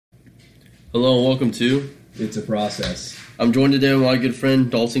Hello and welcome to It's a Process. I'm joined today by my good friend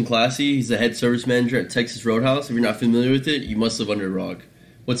Dalton Classy. He's the head service manager at Texas Roadhouse. If you're not familiar with it, you must live under a rock.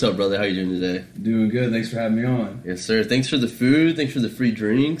 What's up, brother? How you doing today? Doing good. Thanks for having me on. Yes, sir. Thanks for the food. Thanks for the free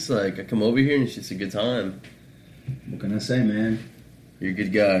drinks. I come over here and it's just a good time. What can I say, man? You're a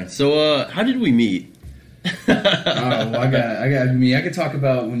good guy. So, how did we meet? I could talk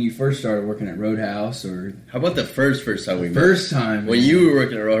about when you first started working at Roadhouse, or How about the first time we met? first time When you were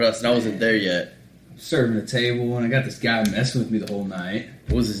working at Roadhouse and I wasn't there yet. serving a table, and I got this guy messing with me the whole night.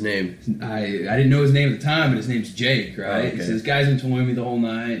 What was his name? I didn't know his name at the time, but his name's Jake, right? Oh, okay. He says, this guy's been toying me the whole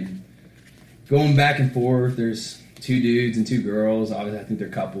night, and going back and forth. There's two dudes and two girls. Obviously, I think they're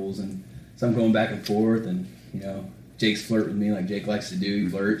couples, and so I'm going back and forth, and Jake's flirting with me like Jake likes to do. He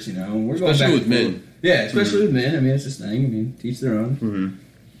flirts, and we're going Especially back with and forth. men. Yeah, especially with men. I mean, it's this thing. I mean, teach their own.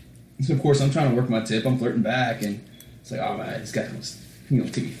 Mm-hmm. So of course, I'm trying to work my tip. I'm flirting back, and it's like, oh man, this guy wants to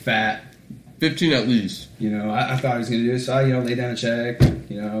take me fat. 15 at least. I thought he was going to do it, so I, lay down a check,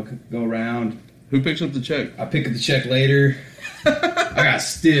 go around. Who picks up the check? I pick up the check later. I got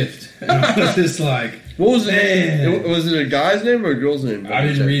stiffed. And I was just like, What was man. it? Was it a guy's name or a girl's name? I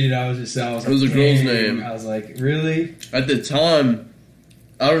didn't read it. I was just, It was a girl's dang. name. I was like, really? At the time,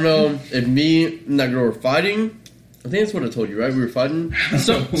 I don't know if me and that girl were fighting. I think that's what I told you, right? We were fighting.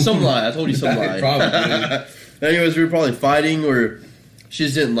 Some lie. I told you some lie. Probably. Anyways, we were probably fighting, or she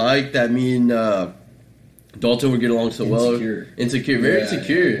just didn't like that me and Dalton would get along so Insecure. well. Insecure. Very Yeah,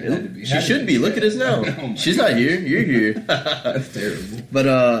 insecure. yeah, had to be. She Had to should be. be. Look at us now. Oh my She's not here. You're here. That's terrible.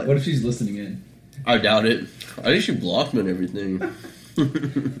 But What if she's listening in? I doubt it. I think she blocked me and everything.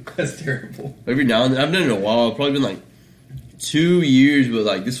 That's terrible. Every now and then. I've done it in a while. It's probably been like 2 years, but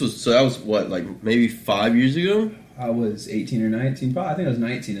that was what, like maybe 5 years ago? I was 18 or 19. Probably, I think I was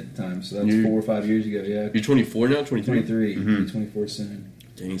 19 at the time, so that was You- 4 or 5 years ago, yeah. You're 24 now? 23? 23. Mhm. I'll be 24 soon.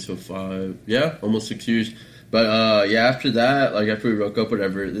 Dang, so 5. Yeah, almost 6 years. But after that, after we broke up,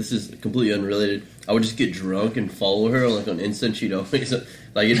 whatever, this is completely unrelated. I would just get drunk and follow her, on Insta. She'd always,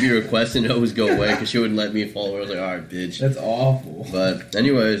 it'd be a request and it always go away because she wouldn't let me follow her. I was like, alright, bitch. That's awful. But,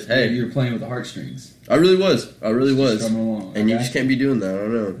 anyways, hey. You were playing with the heartstrings. I really was. Strumming along. And you Okay? just can't be doing that. I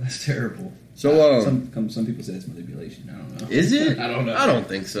don't know. That's terrible. So, some people say it's manipulation. I don't know. is it? I don't know. I don't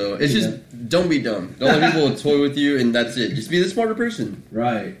think so. It's Yeah. just, don't be dumb. Don't let people toy with you, and that's it. Just be the smarter person.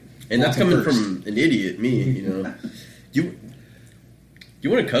 Right. And that's Walking coming first. from an idiot, me, You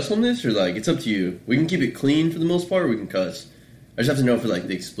want to cuss on this, or it's up to you? We can keep it clean for the most part, or we can cuss. I just have to know for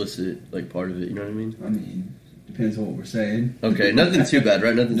the explicit part of it. You know what I mean? I mean, depends on what we're saying. Okay, nothing too bad,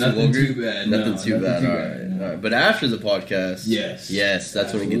 right? Nothing, Nothing too vulgar. too bad, Nothing no, too nothing bad. too All bad, right, no. all right. But after the podcast, Yes.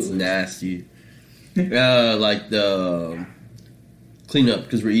 that's when it gets Absolutely. nasty. Like the cleanup,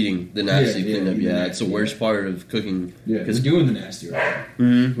 because we're eating the nasty Yeah, cleanup. eating Yeah, it's the nasty, worst part of cooking. Yeah, we're because doing the nasty right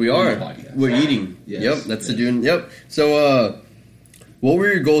now. we are. On the podcast. We're eating. Yes, Yep, that's the yes. doing. Yep. So, what were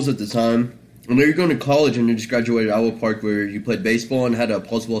your goals at the time? I know you're going to college and you just graduated Iowa Park, where you played baseball and had a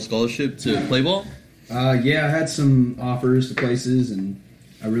Pulse Ball scholarship to play ball. Yeah, I had some offers to places, and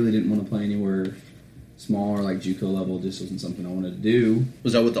I really didn't want to play anywhere small or JUCO level. Just wasn't something I wanted to do.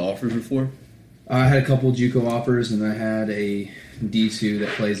 Was that what the offers were for? I had a couple JUCO offers, and I had a D2 that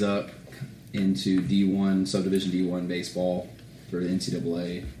plays up into D1, subdivision D1 baseball for the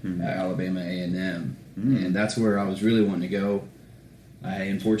NCAA at Alabama A&M. And that's where I was really wanting to go. I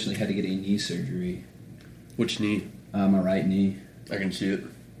unfortunately had to get a knee surgery, Which knee? my right knee. I can see it.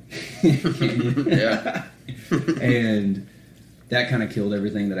 Can you? Yeah. And that kind of killed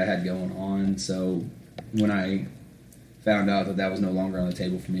everything that I had going on. So when I found out that that was no longer on the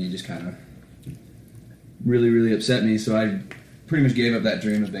table for me, it just kind of really, really upset me. So I pretty much gave up that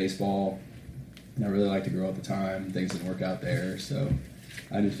dream of baseball. And I really liked the girl at the time. Things didn't work out there, so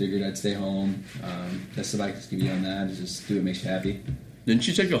I just figured I'd stay home. Best advice I can give you on that is just do what makes you happy. Didn't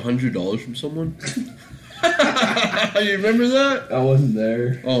you take $100 from someone? You remember that? I wasn't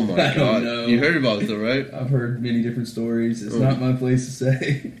there. Oh my I don't god! know. You heard about it though, right? I've heard many different stories. It's not my place to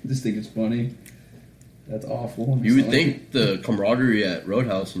say. I just think it's funny. That's awful. You would It's not think the camaraderie at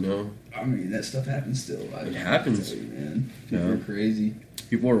Roadhouse, I mean, that stuff happens still. It happens. Tell you, man. People Yeah. are crazy.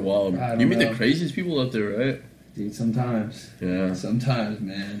 people are wild. I don't You meet know. the craziest people out there, right? Dude, sometimes. Yeah. Sometimes,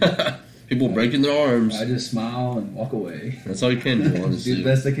 man. People breaking their arms. I just smile and walk away. That's all you can do, Do the honestly.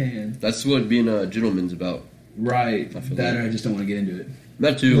 best I can. That's what being a gentleman's about. Right. I feel That like- or I just don't want to get into it.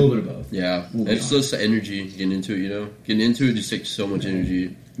 That A too. little bit of both. Yeah. We'll be It's just the energy getting into it, Getting into it just takes so much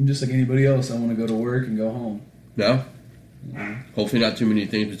energy. I'm just like anybody else. I want to go to work and go home. Yeah. Yeah. Hopefully not too many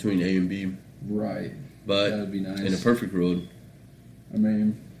things between A and B. Right. But That would be nice. in a perfect world, I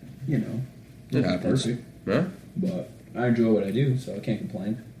mean, it it's happens. perfect. Yeah. But I enjoy what I do, so I can't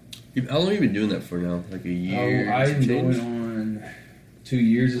complain. How long have you been doing that for now? Like a year? I'm going on 2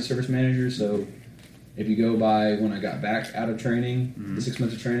 years as service manager, so if you go by when I got back out of training, the 6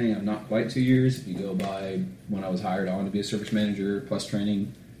 months of training, I'm not quite 2 years. If you go by when I was hired on to be a service manager plus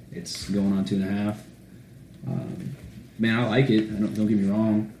training, it's going on 2.5. Man, I like it. Don't get me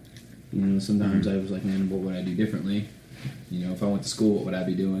wrong. You know, sometimes I was like, man, what would I do differently? You know, if I went to school, what would I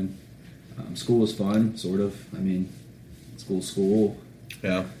be doing? School is fun, sort of. I mean, school's school.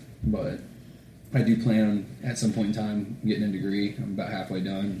 Yeah. But I do plan on, at some point in time, getting a degree. I'm about halfway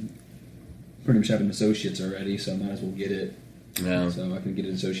done. Pretty much have an associate's already, so I might as well get it. Yeah. So I can get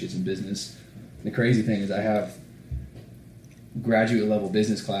an associate's in business. The crazy thing is I have graduate level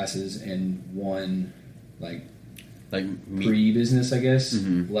business classes and one, like pre-business, I guess,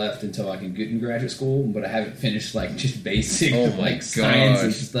 left until I can get in graduate school. But I haven't finished, like, just basic, science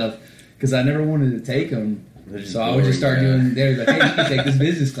and stuff. Because I never wanted to take them. So I would just start doing. They're like, hey, you can take this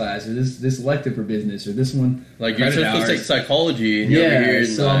business class or this elective for business or this one. Like you're supposed to take psychology, and you're over here.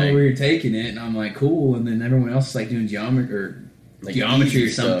 So I'm over here taking it, and I'm like, cool. And then everyone else is like doing geometry or something.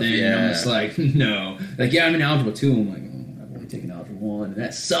 Stuff, And I'm just like, no. Like, yeah, I'm in algebra 2. I'm like, oh, I've only taken algebra 1, and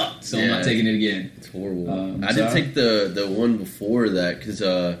that sucked. So I'm not taking it again. It's horrible. I didn't take the one before that because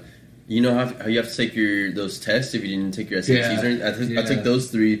you know how you have to take those tests if you didn't take your SATs or anything. I took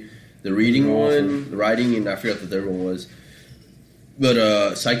those 3. The reading one, the writing, and I forgot the third one was.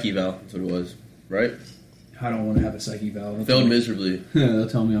 But psych eval, that's what it was, right? I don't want to have a psych eval. Failed miserably. They'll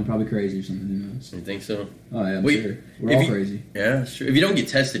tell me I'm probably crazy or something. Who knows? You think so? Oh yeah, I'm sure. We're all crazy. Yeah, that's true. If you don't get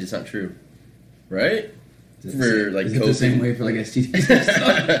tested, it's not true, right? Is it the same way for like STDs?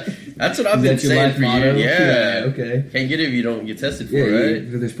 That's what I've been saying for years. Yeah. Okay. Can't get it if you don't get tested for it,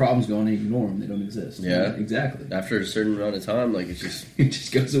 right? If there's problems going on, ignore them. They don't exist. Yeah. Exactly. After a certain amount of time, like, it's just... it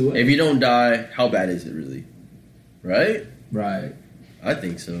just goes away. If you don't die, how bad is it really? Right? Right. I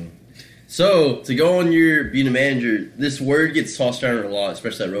think so. So, to go on your being a manager, this word gets tossed around a lot,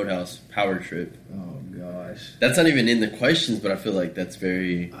 especially at Roadhouse, power trip. Oh, gosh. That's not even in the questions, but I feel like that's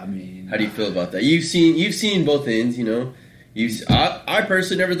very... I mean... How do you feel about that? You've seen both ends, you know? I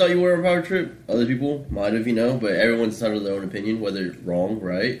personally never thought you were on a power trip. Other people might have, you know, but everyone's entitled to their own opinion, whether it's wrong,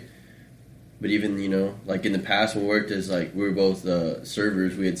 right? But even, you know, like in the past when we worked as, like, we were both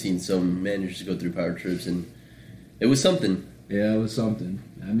servers, we had seen some managers go through power trips, and it was something. Yeah, it was something.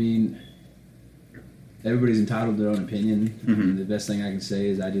 I mean, everybody's entitled to their own opinion. I mean, the best thing I can say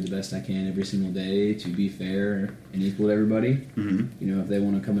is I do the best I can every single day to be fair and equal to everybody. You know, if they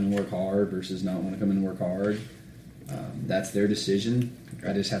want to come in and work hard versus not want to come in and work hard, that's their decision.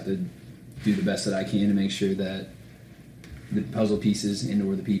 I just have to do the best that I can to make sure that the puzzle pieces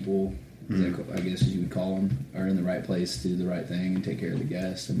and/or the people, I guess you would call them, are in the right place to do the right thing and take care of the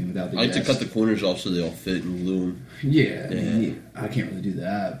guests. I mean, without the I like guests, to cut the corners off so they all fit and glue them. Yeah, I mean, I can't really do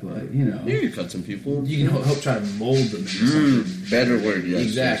that, but, you know. You can cut some people. You can help try to mold them into something. Better word, yes.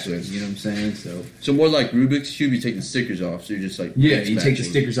 Exactly. Yes. You know what I'm saying? So more like Rubik's Cube, you take the stickers off, so you're just like... Yeah, you take the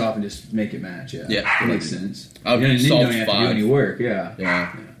stickers off and just make it match, yeah. Yeah. It makes sense. I would And then you solve don't have to 5. do any work, yeah.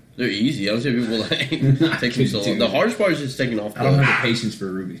 Yeah. They're easy. I don't see people like take them so long. The hardest part is just taking off I don't have the patience for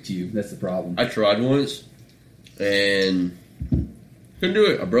a Rubik's Cube. That's the problem. I tried once and couldn't do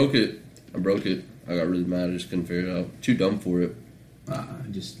it. I broke it. I got really mad. I just couldn't figure it out. Too dumb for it.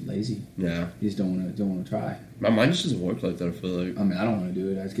 Just lazy. Yeah. You just don't want to try. My mind just doesn't work like that, I feel like. I mean, I don't want to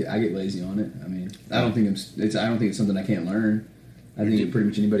do it. I get lazy on it. I mean, I don't think it's something I can't learn. I think pretty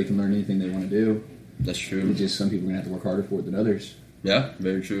much anybody can learn anything they want to do. That's true. It's just some people are going to have to work harder for it than others. Yeah,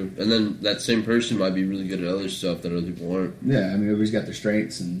 very true. And then that same person might be really good at other stuff that other people aren't. Yeah, I mean, everybody's got their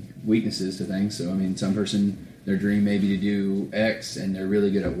strengths and weaknesses to things. So, I mean, some person, their dream may be to do X and they're really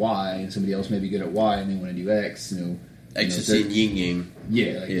good at Y, and somebody else may be good at Y and they want to do X. Ecstasy and yin yang.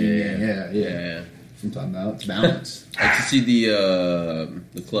 Yeah, like yin yang. Yeah. That's what I'm talking about. It's balance. Ecstasy,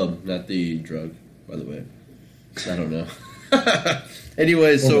 the club, not the drug, by the way. I don't know.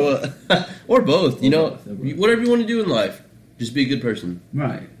 Anyway, or both. You know, whatever you want to do in life. Just be a good person.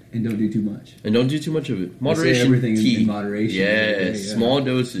 Right. And don't do too much. And don't do too much of it. Moderation. Everything key. in moderation. Yeah, small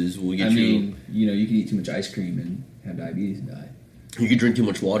doses will get you. I mean, you know, you can eat too much ice cream and have diabetes and die. You can drink too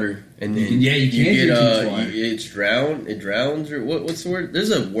much water, and then you can drink too much water. It drowns, or what's the word? There's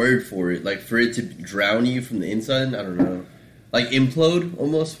a word for it, like for it to drown you from the inside. I don't know. Like implode,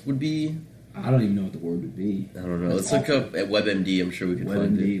 almost would be. I don't even know what the word would be. I don't know. Let's look up at WebMD. I'm sure we can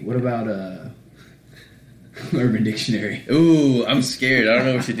find it. What about Urban Dictionary? Ooh, I'm scared. I don't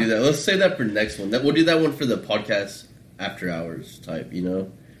know if we should do that. Let's save that for the next one. We'll do that one for the podcast after hours type, you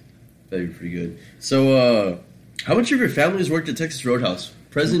know? That'd be pretty good. So, how much of your family has worked at Texas Roadhouse?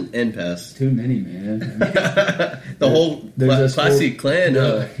 present and past. Too many, man. The whole classic clan.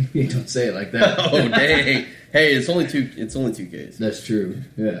 You don't say it like that. Oh dang! Hey, it's only two. It's only 2Ks. That's true.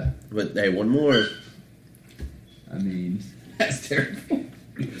 Yeah. But hey, one more. I mean, that's terrible.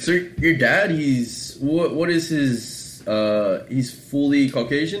 So your dad, he's what is his? He's fully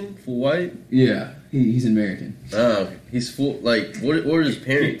Caucasian, full white. Yeah, he's American. Oh, he's full. Like what are his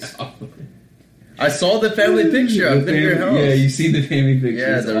parents? I saw the family picture. I've been to your house. Yeah, you've seen the family picture.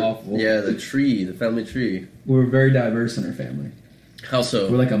 Yeah, it's awful. Yeah, the tree, the family tree. We're very diverse in our family. How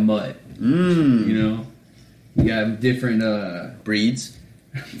so? We're like a mutt. You know, we got different breeds.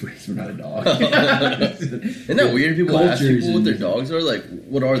 Breeds. We're not a dog. Isn't that weird? People ask people what their dogs are. Like,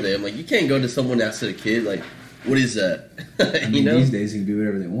 what are they? I'm like, you can't go to someone and ask a kid like, what is that? I mean, these days you can do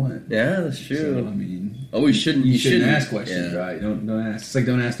whatever they want. Yeah, that's true. So, I mean, we shouldn't. You shouldn't ask questions, right? Don't ask. It's like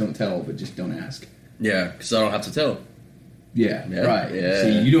don't ask, don't tell, but just don't ask. Yeah, because I don't have to tell. Yeah, right. Yeah.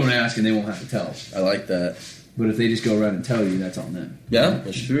 See, you don't ask and they won't have to tell. I like that. But if they just go around and tell you, that's on them. Yeah,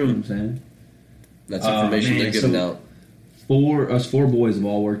 that's true. You know what I'm saying? That's information they're giving out. Us four boys have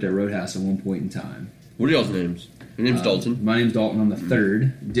all worked at Roadhouse at one point in time. What are y'all's names? Your name's Dalton. My name's Dalton. I'm the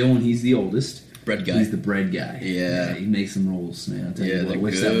third. Dylan, he's the oldest. Bread guy. He's the bread guy. Yeah. He makes some rolls, man. I'll tell you what.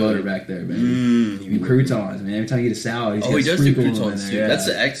 What's good. that butter back there, baby? And croutons, man. Every time you get a salad, he does do croutons too. Yeah. That's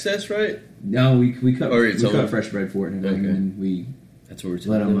the excess, right? No, we cut cut fresh bread for it and everything, and we that's what we're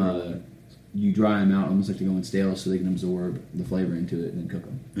let them. You dry them out almost like they're going stale, so they can absorb the flavor into it and then cook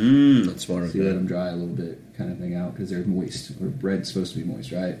them. That's smart. So you let them dry a little bit, kind of thing out because they're moist. Or bread's supposed to be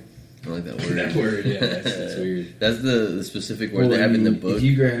moist, right? I like that word. That word, yeah, that's weird. That's the specific word they have in the book. If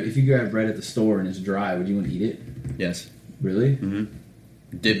you grab bread at the store and it's dry, would you want to eat it? Yes. Really?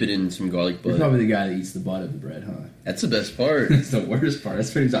 Mm-hmm. Dip it in some garlic butter. You're probably the guy that eats the butt of the bread, huh? That's the best part. That's the worst part.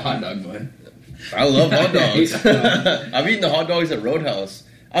 That's pretty much a hot dog bun. I love hot dogs. I've eaten the hot dogs at Roadhouse.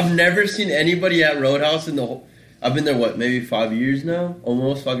 I've never seen anybody at Roadhouse in the whole... I've been there, maybe 5 years now?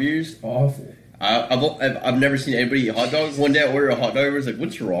 Almost 5 years? Awful. I've never seen anybody eat hot dogs. One day I ordered a hot dog. I was like,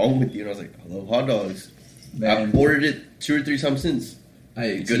 what's wrong with you? And I was like, I love hot dogs. Man. I've ordered it 2 or 3 times since.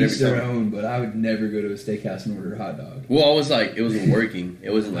 It's good every their own, but I would never go to a steakhouse and order a hot dog. Well, I was like, it wasn't working.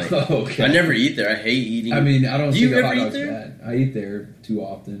 It wasn't like... Okay. I never eat there. I hate eating. I mean, I don't think a hot dog's bad. I eat there too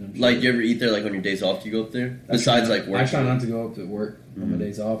often. I'm sure. Like, you ever eat there, like, on your days off, do you go up there? Besides, like, work. I try not to go up to work on my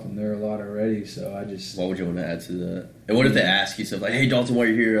days off, and there are a lot already, so I just... What would you want to add to that? And what if they ask you something like, hey, Dalton, while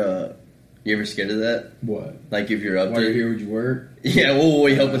you're here, you ever scared of that? What? Like, if you're up there... While you're here, would you work? Yeah, will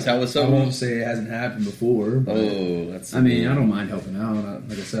you help us out with something? I won't say it hasn't happened before, but... that's... I mean, I don't mind helping out.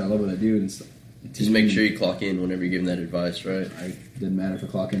 Like I said, I love what I do and stuff. Just make sure you clock in whenever you're giving that advice, right? It doesn't matter if I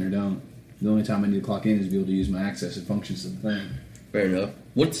clock in or don't. The only time I need to clock in is to be able to use my access and functions of the thing. Fair enough.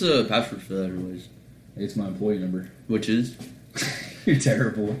 What's the password for that, anyways? It's my employee number. Which is? You're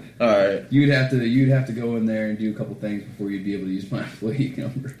terrible. All right. You'd have to go in there and do a couple things before you'd be able to use my employee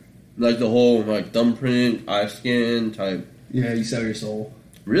number. Like the whole thumbprint, eye scan type. Yeah, you sell your soul.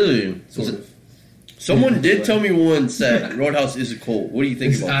 Really? Sort of. Someone did tell me once that Roadhouse is a cult. What do you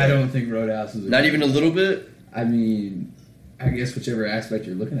think about that? I don't think Roadhouse is a cult. Not even a little bit? I mean, I guess whichever aspect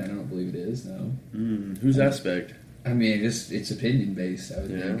you're looking at, I don't believe it is, no. Whose aspect? I mean, it's opinion based, I would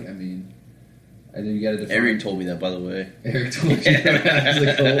think. I mean, I think you got to define. Eric told me that, by the way. Eric told you Roadhouse is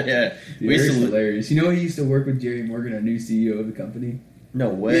a cult? Yeah. Eric's hilarious. You know he used to work with Jerry Morgan, our new CEO of the company? No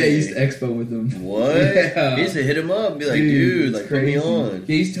way. Yeah, he used to expo with him. What? Yeah. He used to hit him up and be like, dude like, put me on. Yeah,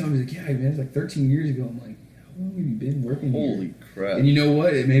 he's telling me, yeah, man, it's like 13 years ago. I'm like, how long have you been working here? Holy crap. And you know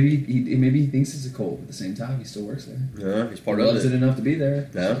what? Maybe he thinks it's a cult, but at the same time, he still works there. Yeah, he's part he of loves it enough to be there.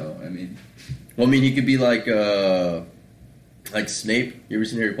 Yeah. So, I mean... Well, I mean, he could be like Snape. You ever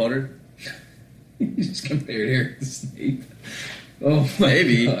seen Harry Potter? You just compared Eric to Snape. Oh, my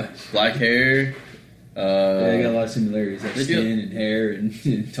Maybe. God. Black hair. Yeah, they got a lot of similarities, like skin and hair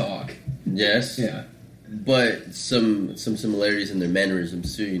and talk. Yes. Yeah. But some similarities in their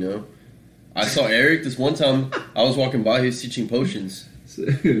mannerisms too, you know? I saw Eric this one time. I was walking by, he was teaching potions. So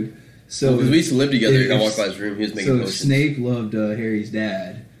because we used to live together, and I walked by his room, he was making potions. So Snape loved Harry's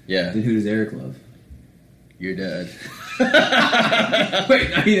dad. Yeah. Then who does Eric love? Your dad. Wait,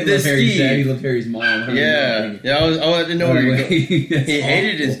 no, he didn't love Harry's dad, he loved Harry's mom. Yeah. I didn't know where you were going. He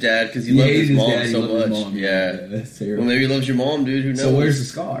hated his dad because he loved his mom so much. Yeah. That's terrible. Well, maybe he loves your mom, dude. Who knows? So where's the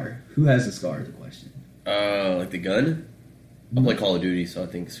scar? Who has the scar is the question. Like the gun? I play Call of Duty, so I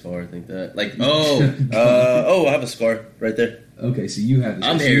think scar. I think that. Like, I have a scar right there. Okay, so you have the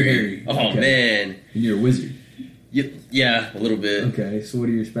scar. I'm Harry. Oh, okay. Man. And you're a wizard. Yeah, a little bit. Okay, so what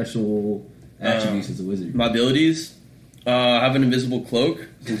are your special attributes as a wizard? My abilities? I have an invisible cloak.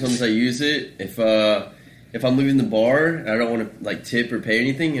 Sometimes I use it. If if I'm leaving the bar and I don't want to like tip or pay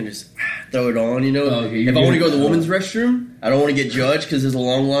anything and just throw it on, you know. Okay, if I want to go to the women's restroom, I don't want to get judged because there's a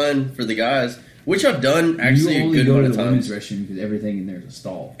long line for the guys, which I've done actually you only a good go amount to of the times. women's restroom because everything in there is a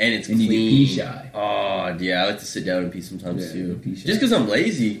stall, And it's and clean. you get pee shy. Oh, yeah, I like to sit down and pee sometimes Yeah, too. pee shy. Just because I'm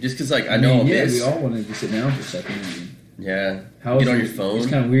lazy. Just because like I know I'll yeah, miss. we all wanted to sit down for a second. I mean, Yeah. how Get is on it- your phone. It's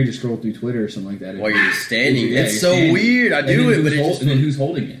kind of weird to scroll through Twitter or something like that While you're standing. Yeah, It's you're so standing. weird. I And do then it, but who's it just... and then who's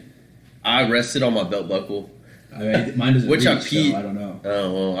holding it? I rested on my belt buckle. I mean, mine doesn't Which I reach, peed. so I don't know.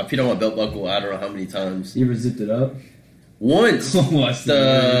 Oh, well, I peed on my belt buckle I don't know how many times. You ever zipped it up? Once. Oh, I see.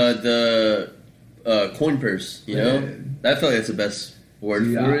 the coin purse, you know? Yeah. I feel like that's the best word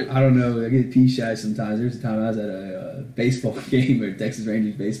Dude, for it. I don't know. I get pee shy sometimes. There's a time I was at a baseball game, or Texas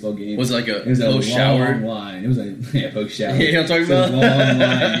Rangers baseball game. Was it like a It was a post shower? long line. It was like post shower. Yeah, you know what I'm talking It was about? a long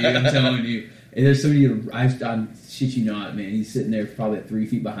line, dude. I'm telling you. And there's somebody. I'm shit you not, man. He's sitting there probably at 3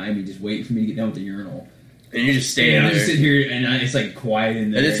 feet behind me, just waiting for me to get down with the urinal. And you're just standing And I'm there. just sitting here, and it's like quiet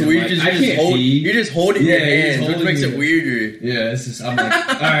in there. And it's I'm weird like, because I you're, can't pee. you're just holding your Yeah, you're just hands, which holding makes it it. weirder. Yeah, it's just I'm like,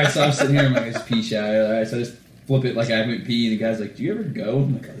 all right. So I'm sitting here, I'm like, it's pee shy. All right, so I just flip it like I went pee, and the guy's like, "Do you ever go?"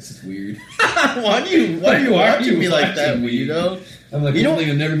 I'm like, "Oh, this is weird." why do you watching me like that, watching me? weirdo? I'm like, You you know- know,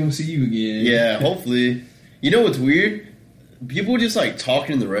 I'm never gonna see you again. Yeah, hopefully. You know what's weird? People just like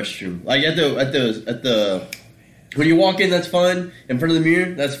talking in the restroom. Like at the when you walk in, that's fine. In front of the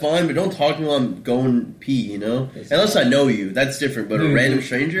mirror, that's fine. But don't talk to me while I'm going pee. You know, unless I know you, that's different. But a Dude, random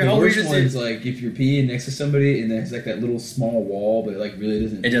stranger, The how weird worst is one's it? like if you're peeing next to somebody and there's like that little small wall, but it like really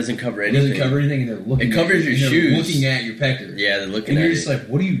doesn't. It doesn't cover It anything. doesn't cover anything, and they're looking. It covers at your you, and they're shoes. looking at your pecker. Yeah, they're looking and at you're it. just like,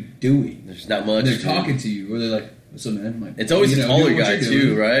 "What are you doing?" There's not much. And they're dude. talking to you, or they're like, "What's up, man?" I'm like, It's always you a know, taller doing what guy you're too,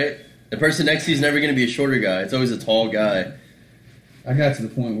 doing. right? The person next to you is never going to be a shorter guy. It's always a tall guy. I got to the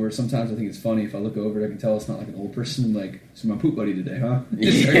point where sometimes I think it's funny if I look over, I can tell it's not like an old person. I'm like, "So my poop buddy today, huh?"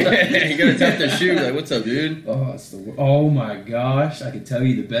 Yeah, you gotta tap their shoe. Like, what's up, dude? Oh my gosh! I could tell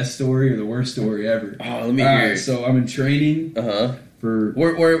you the best story or the worst story ever. Oh, let me All hear. right, so I'm in training Uh huh. for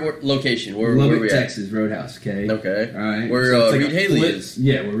Where location? Where Lubbock, we at? Texas Roadhouse. Okay. Okay. All right. Where So it's Reed a Haley flip- is.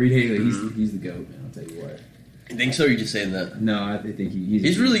 Yeah, where Reed Haley. Mhm. He's the goat, man. I'll tell you what. You think so? Or you just saying that? No, I think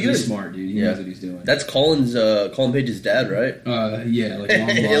He's really good. He's smart, dude. He Yeah. knows what he's doing. That's Colin Page's dad, right? Yeah, like long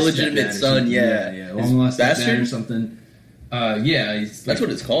lost Illegitimate stepdad or son, something. yeah. yeah, His long lost stepdad bastard? or something. Yeah, he's That's like, what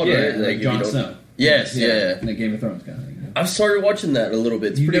it's called, yeah, right? like Like, Jon you know- Snow. Yes, yeah. Like Game of Thrones kind of thing. You know? I've started watching that a little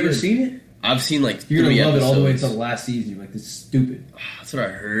bit. It's You've pretty never good. seen it? I've seen like You're gonna 3 love it all the way episodes. until the last season. You're like, this is stupid. That's what I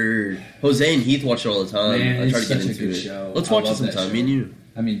heard. Jose and Heath watch it all the time. Man, I try it's to get such a into good it. show. Let's I watch it love that sometime. show. Me and you.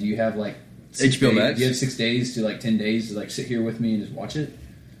 I mean, do you have like HBO days, Max? Do you have 6 days to like 10 days to like sit here with me and just watch it?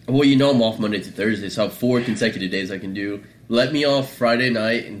 Well, you know I'm off Monday to Thursday, so I have 4 consecutive days I can do. Let me off Friday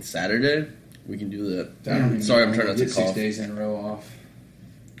night and Saturday. We can do that. I don't even Sorry, know. I'm trying not to Get 6 cough. days in a row off.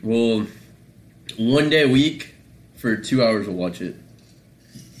 Well, 1 day a week for 2 hours we'll watch it.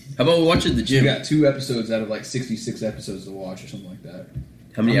 How about we watch it at the You gym? got 2 episodes out of like 66 episodes to watch or something like that.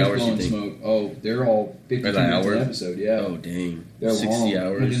 How many I'm just hours do you blowing think? Smoke. Oh, they're all 52 Are they minutes an hours? episode. Yeah, Oh, dang. they're 60 long.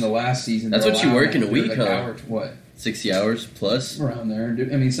 hours. But in the last season, That's they're what you allowed, work in a they're week, like huh? Hour, what? 60 hours plus? Around there.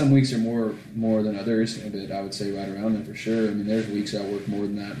 I mean, some weeks are more than others, but I would say right around there for sure. I mean, there's weeks I work more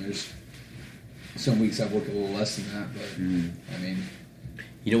than that, and there's some weeks I work a little less than that. But I mean,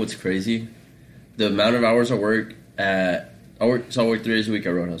 You know what's crazy? The amount of hours I work at... I work 3 days a week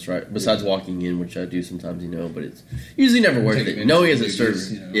at Roadhouse, right? Besides walking in, which I do sometimes, you know, but it's usually never worth Take it. advantage Knowing of as a the server.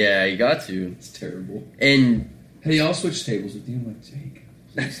 duties, you know. Yeah, you got to. it's terrible. And Hey, I'll switch tables with you. I'm like, Jake.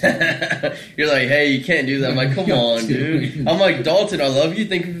 you're like, hey, you can't do that. I'm like, come on, dude. I'm like, Dalton, I love you.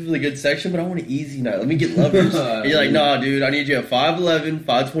 Thank you for the good section, but I want an easy night. Let me get lovers. And you're like, nah, dude, I need you at 5'11",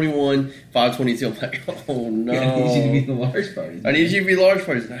 5'21", 5'22". I'm like, oh, no. I need you to be in the large parties. I need you to be large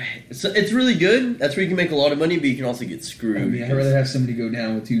parties. So it's really good. That's where you can make a lot of money, but you can also get screwed. I mean, I'd rather have somebody go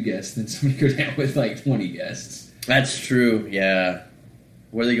down with 2 guests than somebody go down with like 20 guests. That's true, yeah.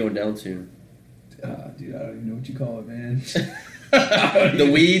 Where are they going down to? Dude, I don't even know what you call it, man. The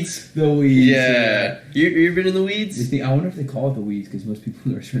weeds? The weeds. Yeah. You ever been in the weeds? I wonder if they call it the weeds because most people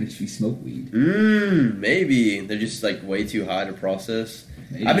in the restaurant industry smoke weed. Maybe. They're just like way too high to process.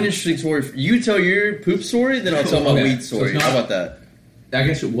 Maybe. I have an interesting story. You tell your poop story, then I'll tell my Okay. weed So story. it's not- How about that? I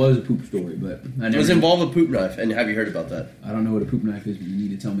guess it was a poop story, but I It never was involve a poop knife, and have you heard about that? I don't know what a poop knife is, but you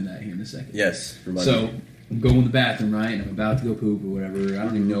need to tell me that here in a second. Yes. remind So me. I'm going to the bathroom, right? And I'm about to go poop or whatever. I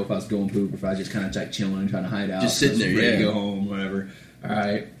don't even know if I was going poop or if I was just kind of like chilling, trying to hide out. Just sitting I was there, ready to yeah. go home, whatever. All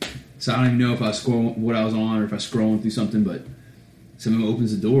right. So I don't even know if I was scrolling what I was on or if I was scrolling through something, but someone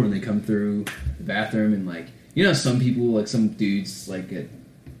opens the door and they come through the bathroom and like, you know, some people, like some dudes, like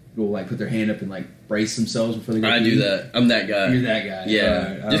will like put their hand up and like brace themselves before they go. I do that. I'm that guy. You're that guy.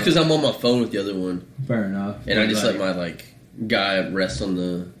 Yeah. Right. Just because I'm on my phone with the other one. Fair enough. And I just let my like guy rest on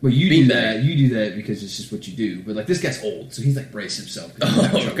the. Well, you do beanbag. that. You do that because it's just what you do. But like this guy's old, so he's like braced himself.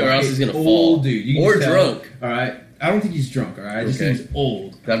 Oh, or else he's gonna old fall. Dude, you can Or just tell, drunk. All right. I don't think he's drunk. All right. I just think he's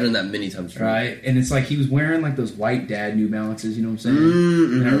old. I've done that many times. Right, and it's like he was wearing like those white dad New Balances, you know what I'm saying?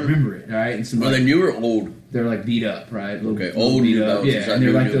 Mm-hmm. And I remember it, all right? And some Are they new or old? they're like beat up, right? Okay, old beat New up, Balances, yeah. not And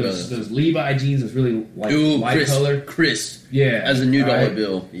they're new like New those Levi jeans, that's really like Ooh, light crisp, color, crisp. yeah, As a new dollar right?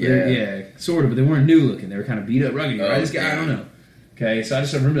 bill. Yeah, sort of, but they weren't new looking. They were kind of beat up, rugged. Right? This guy, I Okay. don't know. Okay, so I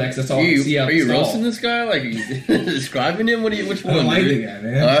just remember that because that's all I can see out Are the you stall. roasting this guy? Like, are you describing him? Which I one? don't like dude? the guy,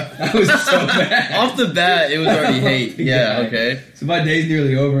 man. I was so bad. Off the bat, it was already hate. Yeah, Yeah. okay. So my day's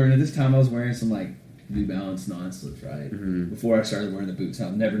nearly over, and at this time I was wearing some like New Balance non-slips, right? Mhm. Before I started wearing the boots.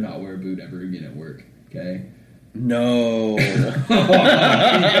 I'll never not wear a boot ever again at work. Okay. No.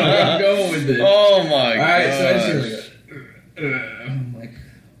 I'm going with this. Oh my god. All right, so I just hear like, I'm like,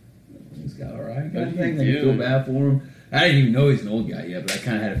 this guy all right? Kind of thing. Like, I feel bad for him. I didn't even know he's an old guy yet, but I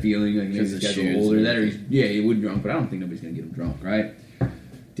kind of had a feeling like maybe Because this the guy's shoes older. and That or he would drunk, but I don't think nobody's gonna get him drunk, right?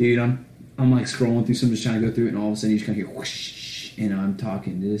 Dude, I'm like scrolling through some, just trying to go through it, and all of a sudden you just kind of hear whoosh, and I'm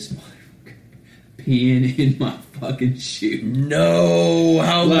talking to this motherfucker peeing in my fucking shoe. No,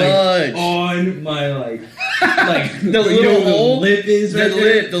 how Like, much? on my like The you little know where hole? the lip is The right there?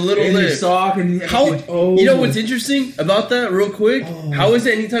 lip, the little in your lip. sock, and How? oh, You know what's interesting about that, real quick? Oh. How is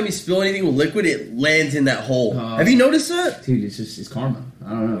it anytime you spill anything with liquid, it lands in that hole? Oh. Have you noticed that? dude? It's karma. I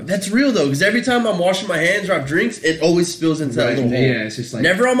don't know. That's real though, because every time I'm washing my hands or I have drinks, it always spills into that Right, little hole. yeah, it's just like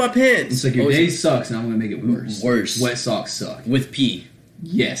Never on my pants. It's like your Always day sucks, and I'm gonna make it worse. Worse. Wet socks suck. with pee,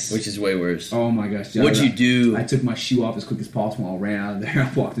 Yes. which is way worse. Oh my gosh. What'd you do? I took my shoe off as quick as possible. I ran out of there.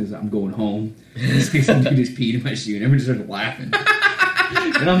 I walked in. I'm going home. Some dude just peed in my shoe, and everyone just started laughing.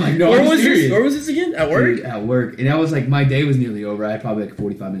 And I'm like, no, Where I'm was serious. this? Where was this again? At work? Dude, at work. And I was like, my day was nearly over. I had probably like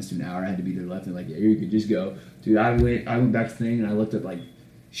 45 minutes to an hour. I had to be there left. And like, yeah, you could just go. Dude, I went back to the thing, and I looked at like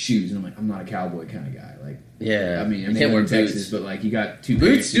shoes, and I'm like, I'm not a cowboy kind of guy. Like, Yeah. I mean, you can't wear in Texas, boots. but like, you got two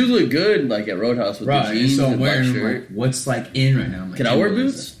Boots pairs. do look good, like at Roadhouse with Right, the jeans so I'm and black wearing them, shirt. like, what's like in right now? I'm like, Can I wear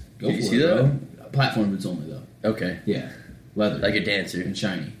Timberlands. boots? Go Can you for see it, that? bro. Platform boots only though. Okay. Yeah, leather, Like a dancer. and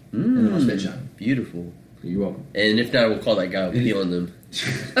shiny, and then I'll spit shine. Beautiful. You're welcome. And if not, we'll call that guy with pee on them.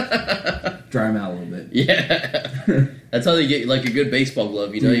 Dry them out a little bit. Yeah. That's how they get like a good baseball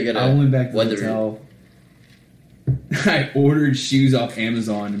glove. You know, you Dude, gotta I went back to the weather it. hotel. I ordered shoes off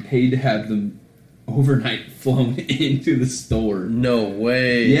Amazon and paid to have them overnight flown into the store. No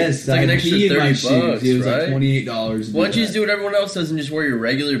way. Yes, it's like I an had extra pee in my $30, shoes. It was right? like $28. Why don't you just do what everyone else does and just wear your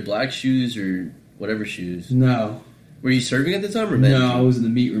regular black shoes or whatever shoes? No, Were you serving at the time or no, managing? I was in the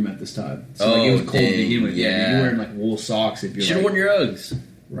meat room at this time, so like, it was Oh, cold to dang, begin with. yeah. You're wearing like wool socks if you're Should have like, worn your Uggs.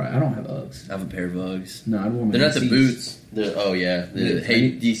 right. I don't have Uggs. I have a pair of Uggs. No, I wore my They're not the ACs. boots. Oh yeah, the Yeah, hate I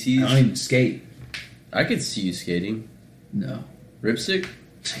don't DCs. even skate. I could see you skating. No, Ripstick?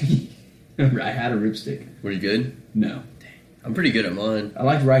 I had a ripstick. Were you good? No, I'm pretty good at mine. I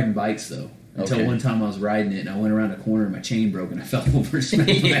liked riding bikes though. Until Okay. one time I was riding it and I went around a corner and my chain broke and I fell over and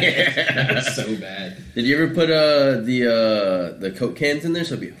smacked my head. That was so bad. Did you ever put the Coke cans in there?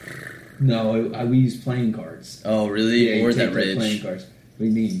 So it'd be. No, we used playing cards. Oh really? you Or is take, that like, playing rich? cards. What do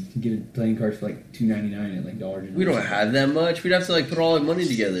you mean? You can get a playing card for like $2.99 at like Dollar General. We don't have that much. We'd have to like put all our money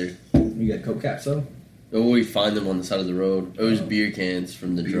together. You got Coke caps though? Or we find them on the side of the road. It was Oh. beer cans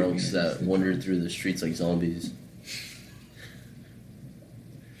from the Beer drunks cans. that wandered through the streets like zombies.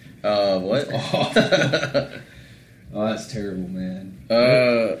 What? Oh, that's terrible, man.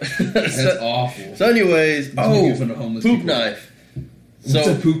 That's That's awful. So, anyways, It's making fun of homeless poop people. knife. What's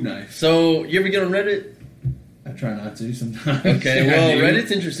So, a poop knife? so you ever get on Reddit? I try not to sometimes. Okay, I well, do.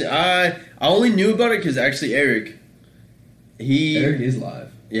 Reddit's interesting. I only knew about it because actually Eric, Eric is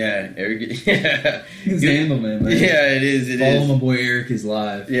live. yeah, Eric, yeah, He's the handle man, man. yeah, it is, it Follow is. my boy Eric is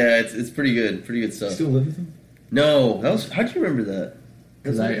live. Yeah, it's pretty good stuff. Still live with him? No, that was. How'd you remember that?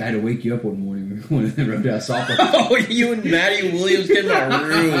 Because I had to wake you up one morning when they wrote down softball. Oh, you and Maddie Williams came in our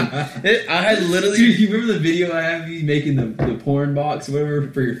room. I had literally, Dude, you remember the video I have of you making the porn box or whatever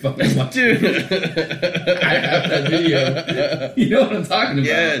for your fucking wife? dude. I have that video. You know what I'm talking about?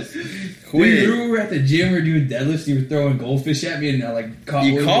 Yes, Dude, quit. you were at the gym, we were doing deadlifts, you were throwing goldfish at me, and I like caught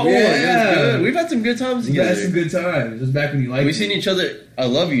You one. caught one. Yeah. It was good. We've had some good times We've had together. some good times. It was back when you liked We've me. seen each other. I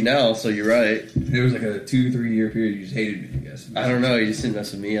love you now, so you're right. There was like a 2-3 year period you just hated me, I guess. I don't know. You just didn't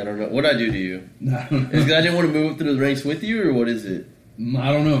mess with me. I don't know. What'd I do to you? I don't Is it 'cause know. I didn't want to move up through the ranks with you, or what is it?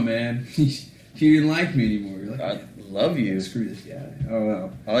 I don't know, man. You didn't like me anymore. You're like, I love you. screw this guy. I don't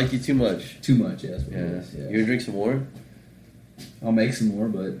know. I like you too much. Too much, yeah. That's what Yeah. it is. Yeah. You gonna drink some more? I'll make some more,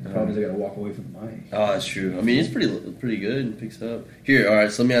 but the problem is I gotta walk away from the mic. Oh, that's true. I mean, it's pretty good and picks up. Here, all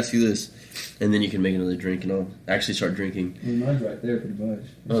right. So let me ask you this, and then you can make another drink, and I'll actually start drinking. Well, mine's right there, pretty much.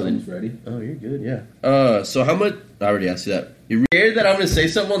 Oh, It's ready. Oh, you're good. Yeah. So how much? I already asked you that. You're scared that I'm gonna say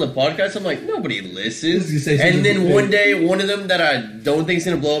something on the podcast? I'm like, nobody listens. And then one day, one of them that I don't think is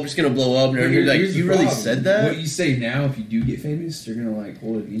gonna blow up is gonna blow up, and everybody's like, "You really said that?" What you say now, if you do get famous, they're gonna like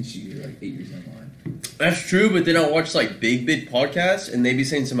hold it against you. You're like 8 years down the line. That's true, but then I'll watch like big podcasts, and they be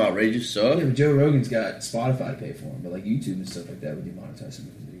saying some outrageous stuff. Yeah, but Joe Rogan's got Spotify to pay for him, but like YouTube and stuff like that would demonetize some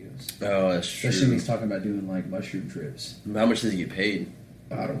of his videos. Oh, that's true. Especially when he's talking about doing like mushroom trips. How much does he get paid?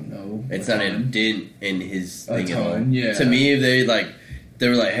 I don't know. It's not a dent in his thing at all. Yeah. To me, if they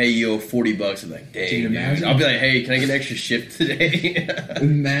were like, "Hey, you owe $40," I'm like, "Dang, Dude, imagine- I'll be like, "Hey, can I get an extra shift today?"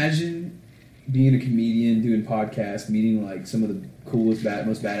 Imagine being a comedian, doing podcasts, meeting like some of the coolest,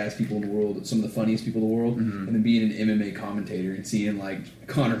 most badass people in the world, some of the funniest people in the world, and then being an MMA commentator and seeing like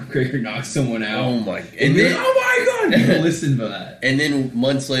Conor McGregor knock someone out. Oh my! And then, oh my god, people listen to that. And then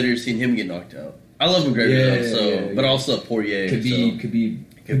months later, seeing him get knocked out. I love McGregor, though, but also Poirier. Could be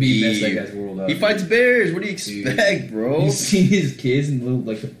mess that guy's world up. He fights bears. What do you expect, bro? You see his kids and little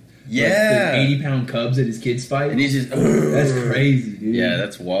the 80-pound cubs that his kids fight, and he's just that's crazy, dude. Yeah,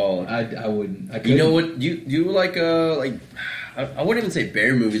 that's wild. I wouldn't. I couldn't. You know what? You like I wouldn't even say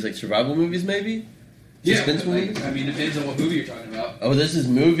bear movies, like survival movies, maybe. Suspense movies. I mean, it depends on what movie you're talking about. Oh, this is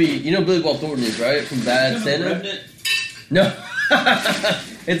movie. You know Billy Bob Thornton is, right? From Bad Santa. Revenant? No,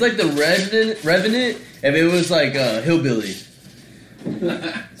 it's like the Revenant. If it was like Hillbilly.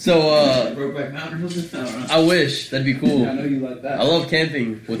 So Brokeback Mountain or something? I don't know. I wish that'd be cool. I know you like that. I love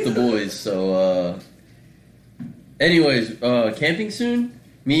camping with the boys. So, anyways, camping soon.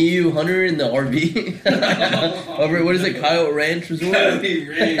 Me, you, Hunter, in the RV over at, what is it, Coyote Ranch Resort? Coyote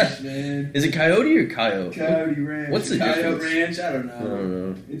Ranch, man. Is it Coyote or Coyote? Coyote Ranch. What's the Coyote difference? Ranch? I don't know. I don't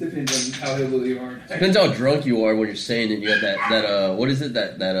know. It depends on how hillbilly you are. Depends how drunk you are when you're saying it. You got that what is it?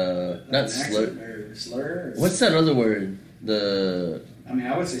 That not An slur. accent or slur? Or What's that other word? I mean,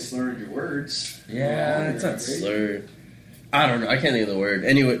 I would say slurring your words. Yeah, it's not slur. I don't know. I can't think of the word.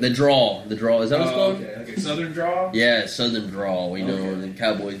 Anyway, the draw. Is that what it's called? Okay, like a southern draw? Yeah, southern drawl. You know, Okay. and the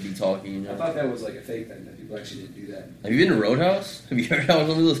cowboys be talking. You know. I thought that was like a fake thing, that people actually didn't do that. Have you been to Roadhouse? Have you heard how some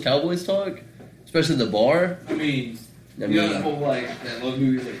of those cowboys talk? Especially the bar. I mean, you know that whole like, that love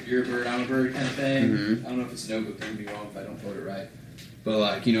movie, like, you're a bird, I'm a bird kind of thing? Mhm. I don't know if it's a no-go thing, be wrong if I don't quote it right. But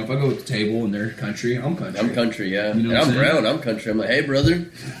like, you know, if I go to the table and they're country, I'm country. I'm country, yeah. You know and what I'm I'm saying? brown. I'm country. I'm like, hey, brother.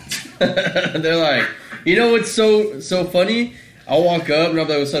 They're like, you know what's so funny? I'll walk up and I'll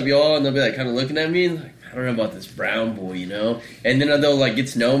be like, what's up, y'all? And they'll be like, kind of looking at me, like, I don't know about this brown boy, you know? And then they'll like get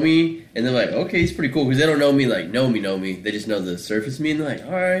to know me, and they're like, okay, he's pretty cool, because they don't know me, like, know me. They just know the surface me, and they're like,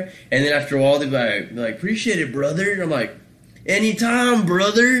 all right. And then after a while, they're like, appreciate it, brother. And I'm like, anytime,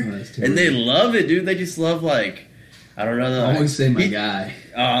 brother. Oh, And they love it, dude. They just love, like, I don't know. I always say my he- guy.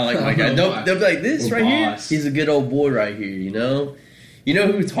 Oh, like my guy. They'll be like, this Or right boss. here, he's a good old boy right here, you know? You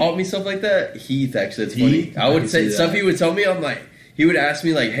know who taught me stuff like that? Heath, actually. It's funny. Heath? I I would can say, see stuff that. he would tell me, I'm like, he would ask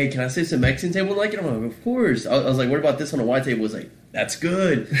me, like, hey, can I save some Mexican table and like it? I'm like, of course. I was like, what about this on a white table? I was like, that's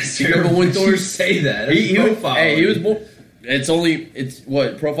good. You go to one You say that. That's he was, profiling. hey, he was born. It's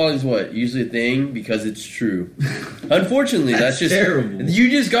what profiling is what usually a thing because it's true. Unfortunately, that's just terrible.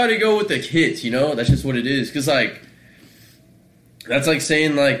 You just got to go with the hits, you know. That's just what it is. Because like, that's like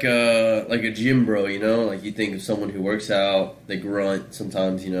saying like a gym bro, you know. Like you think of someone who works out, they grunt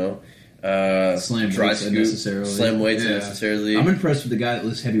sometimes, you know. Slam dry weights scoop, unnecessarily. slam weights Yeah. unnecessarily. I'm impressed with the guy that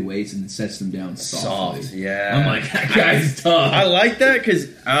lifts heavy weights and sets them down softly. Soft, yeah. I'm like, that guy's tough. I like that because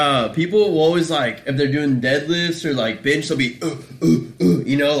people will always like if they're doing deadlifts or like bench, they'll be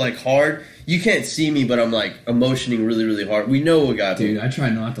you know, like hard. You can't see me, but I'm like emotioning really, really hard. We know a guy, Dude, I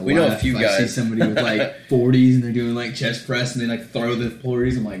try not to We laugh know a few if I see guys. somebody with like 40s and they're doing like chest press and they like throw the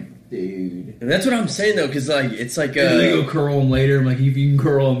 40s. I'm like, dude. And that's what I'm saying though, because like it's like And they go curl them later. I'm like, if you can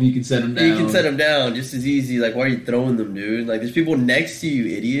curl them, you can set them down. you can set them down just as easy. Like, why are you throwing them, dude? Like, there's people next to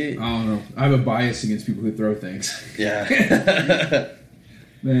you, idiot. I don't know. I have a bias against people who throw things. Yeah.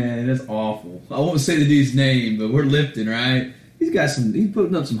 Man, that's awful. I won't say the dude's name, but we're lifting, right? He's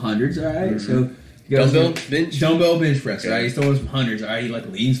putting up some hundreds, all right? So he goes Dumbbell to- bench. dumbbell bench press, Yeah. right? He's throwing some hundreds, all right? He like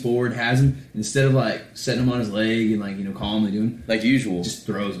leans forward, has him, instead of like setting him on his leg and like, you know, calmly doing, Like usual. just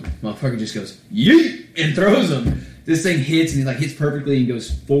throws him. Motherfucker just goes, yeet, and throws him. This thing hits and he like hits perfectly and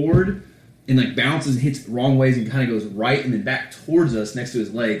goes forward and like bounces and hits the wrong ways and kind of goes right and then back towards us next to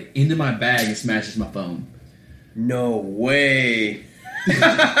his leg into my bag and smashes my phone. No way.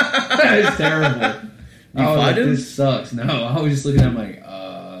 That is terrible. You I was fight like, him? this sucks. No, I was just looking at him like, can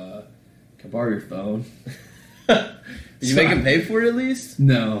I borrow your phone? Did you make him pay for it at least?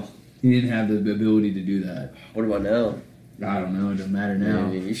 No, he didn't have the ability to do that. What about now? I don't know. It doesn't matter now.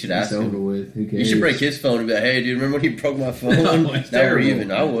 Yeah, you should ask it's him. Over with. Who cares? You should break his phone and be like, "Hey, dude, remember when he broke my phone?" No, it's Now we're terrible.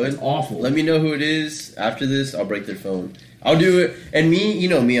 even. I would. It's awful. Let me know who it is after this. I'll break their phone. I'll do it. And me, you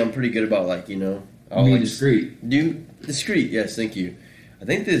know me, I'm pretty good about like, I'll Be like discreet. do discreet. Yes, thank you. I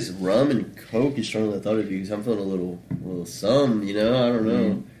think this rum and Coke is stronger than I thought it'd be because I'm feeling a little some. I don't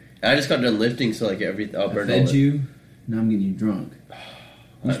know. Mm. I just got done lifting, so like I'll I burn fed all you. Now I'm getting you drunk.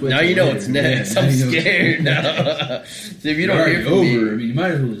 Now you know what's next. Yeah, I'm now you know scared now. So if you don't You're hear from already over. I me, mean, you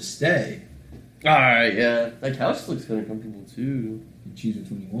might as well just stay. all right, yeah, that couch looks kind of comfortable too. You choose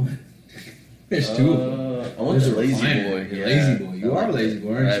which one you want. There's two of them. I want There's the a lazy recliner. boy. You're Yeah. lazy boy. You I are a like lazy that.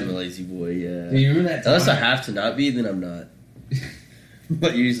 boy, aren't I'm you? a lazy boy. Yeah. Do you remember that time? Unless I have to not be, then I'm not.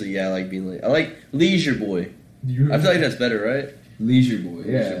 But usually, yeah, I like being late. I like leisure boy. Do you I feel like that's better, right? Leisure boy.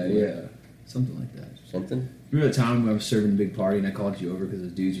 Yeah, Leisure boy. yeah. Something like that. Something. Remember the time when I was serving a big party and I called you over because the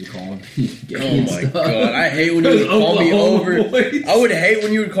dudes were calling me gay Oh and my stuff? god, I hate when you would call me over. I would hate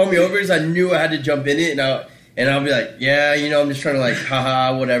when you would call me over because I knew I had to jump in it, and I'll be like, yeah, I'm just trying to like,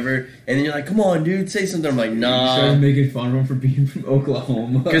 haha, whatever. And then you're like, come on, dude, say something. I'm like, You nah. started making fun of him for being from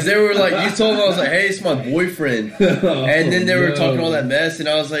Oklahoma. Because they were like, you told them, I was like, hey, it's my boyfriend. And then they were talking all that mess, and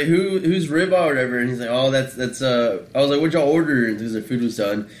I was like, who's ribeye or whatever? And he's like, oh, that's I was like, what'd y'all order? And because their food was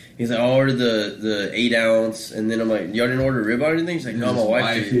done. He's like, I ordered the 8 ounce, and then I'm like, y'all didn't order ribeye or anything? He's like, no, my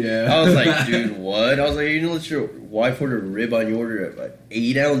wife did. Yeah. I was like, dude, what? I was like, you didn't let your wife order ribeye, and you ordered an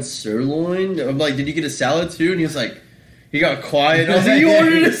 8 ounce sirloin? I'm like, did you get a salad too? And he was like, he got quiet. I was like, you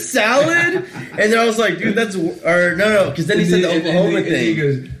ordered a salad? And then I was like, dude, no, because then he said the Oklahoma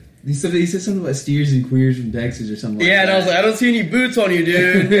thing. He said something about steers and queers from Texas or something like that. Yeah, and I was like, I don't see any boots on you,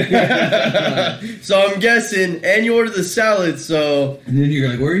 dude. So I'm guessing, and you ordered the salad, so... And then you're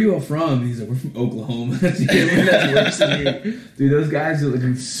like, where are you all from? And he's like, we're from Oklahoma. That's worse than me. Dude, those guys are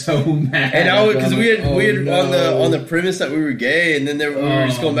looking so mad. And I because we had no. on the premise that we were gay, and then we were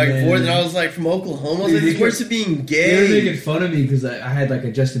just going back and forth, and I was like, from Oklahoma? I was like, it's worse than being They were gay. making fun of me because I had like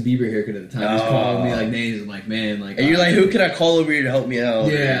a Justin Bieber haircut at the time. He was calling me like names. I'm like, man, like... And you're like, who can I call over here to help me out?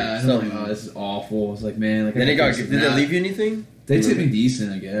 Yeah. Or And I'm something. like, oh, this is awful. I was like, man, like... Then did they leave you anything? They tipped me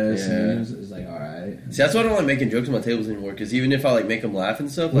decent, I guess. Yeah. And it was like, all right. See, that's why I don't like making jokes on my tables anymore, because even if I like make them laugh and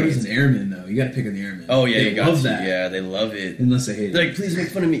stuff, What like, is an airman, though? You got to pick on the airman. oh yeah, They you got love to. that. Yeah, they love it. Unless they hate it. They're like, please make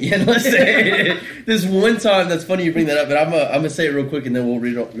fun of me. Yeah, unless they hate it. This one time, that's funny you bring that up, but I'm gonna say it real quick, and then we'll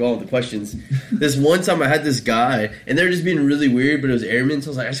go on with the questions. This one time, I had this guy, and they were just being really weird, but it was airmen, so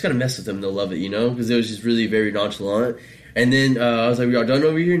I was like, I just gotta mess with them. They'll love it, because it was just really very nonchalant. And then I was like, "We all done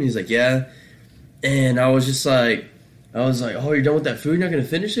over here?" And he's like, "Yeah." And I was like, "Oh, you're done with that food? You're not gonna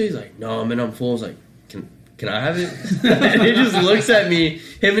finish it?" He's like, "No, man, I'm full." I was like, Can I have it? And he just looks at me.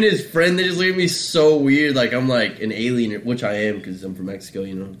 Him and his friend, they just look at me so weird, like I'm like an alien, which I am because I'm from Mexico,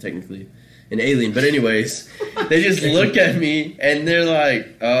 technically an alien. But anyways, they just look at me and they're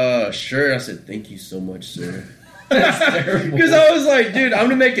like, sure. I said, thank you so much, sir. Because I was like, dude, I'm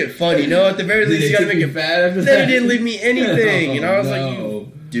gonna make it fun, At the very least, you gotta make it bad after They that. didn't leave me anything, and I was like, you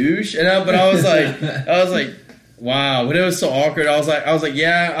douche. But I was like, wow. But it was so awkward. I was like,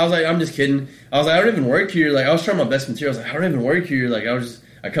 yeah. I was like, I'm just kidding. I was like, I don't even work here. Like, I was trying my best material. I was like, I don't even work here. Like,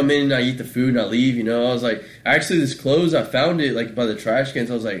 I come in and I eat the food and I leave. I was like, actually, this clothes, I found it like by the trash cans.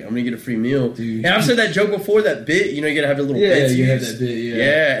 I was like, I'm gonna get a free meal. Dude. And I've said that joke before. That bit, you gotta have the little bits. you had that bit.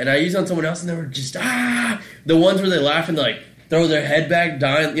 Yeah, and I used it on someone else, and they were just the ones where they laugh and like throw their head back,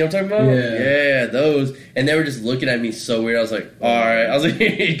 dying. You know what I'm talking about? Yeah, those. And they were just looking at me so weird. I was like, all right. I was like,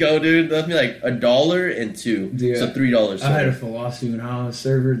 here you go, dude. They left me like $1 and $2, Dude, so $3. I had a philosophy when I was a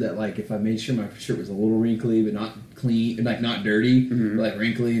server that like if I made sure my shirt was a little wrinkly but not clean, like not dirty, but like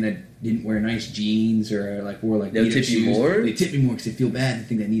wrinkly, and I didn't wear nice jeans or like wore like They'll beat-up tip you shoes, more? They tip me more because they feel bad. They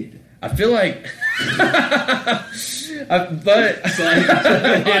think I needed it. I feel like, but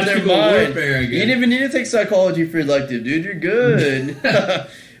yeah, they're mine. You didn't even need to take psychology for elective, dude. You're good.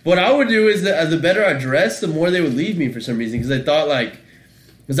 What I would do is the better I dressed, the more they would leave me for some reason because they thought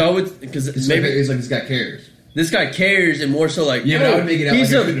it's maybe like this guy cares. This guy cares, and more so like, Yeah, but I would make it out like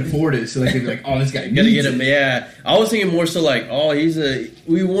I a- couldn't afford it, so like they'd be like, oh, this guy gotta needs get him. it. Yeah, I was thinking more so like, oh,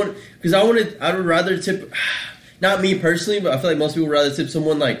 because I would rather tip. Not me personally, but I feel like most people would rather tip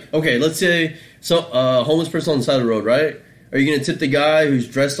someone like, okay, let's say homeless person on the side of the road, right? Are you gonna tip the guy who's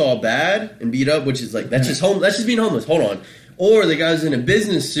dressed all bad and beat up, which is like that's just being homeless. Hold on. Or the guy's in a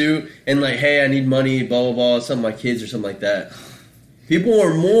business suit and like, hey, I need money, blah blah blah, some of my kids or something like that. People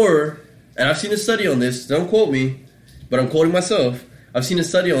are more, and I've seen a study on this. Don't quote me, but I'm quoting myself. I've seen a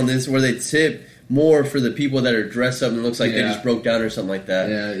study on this where they tip more for the people that are dressed up and looks like they just broke down or something like that.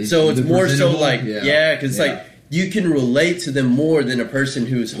 Yeah, so it's more so like, presentable. because it's like you can relate to them more than a person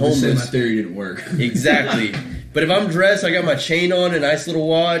who's Let's say my homeless. theory didn't work. Exactly. But if I'm dressed, I got my chain on, a nice little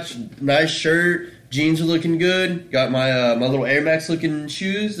watch, nice shirt, jeans are looking good, got my my little Air Max looking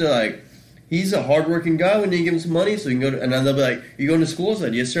shoes. They're like, he's a hardworking guy. We need to give him some money so he can go to. And then they'll be like, "You going to school?" I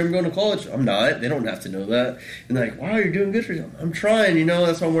said, "Yes, sir. I'm going to college." I'm not. They don't have to know that. And they're like, "Wow, you're doing good for yourself." I'm trying. You know,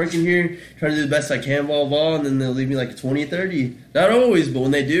 that's why I'm working here, trying to do the best I can. Blah blah. And then they'll leave me like a 20, 30. Not always, but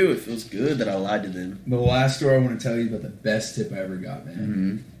when they do, it feels good that I lied to them. The last story I want to tell you is about the best tip I ever got, man.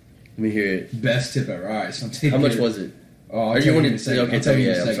 Mm-hmm. Let me hear it. Best tip ever. All right, so I'm taking How much it. was it? Oh, I'll Or tell you you want in to a say? second. Okay, I'll tell tell me. you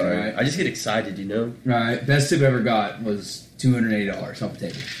in Yeah, a I'm second, sorry. right? I just get excited, you know. Right, best tip I ever got was $280 off the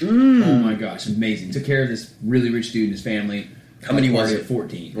table. Mm. Oh my gosh, amazing! Took care of this really rich dude and his family. How many was Party it? at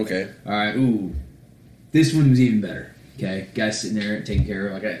 14. Okay. All right, ooh, this one was even better. Okay, guy's sitting there taking care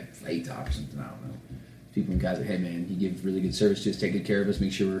of like a flight top or something. I don't know. People and guys are, hey man, he gives really good service to us, take good care of us,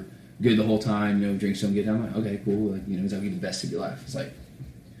 make sure we're good the whole time. You know, drinks don't get down. I'm like, okay, cool. Like, you know, he's gonna give you the best of your life. It's like,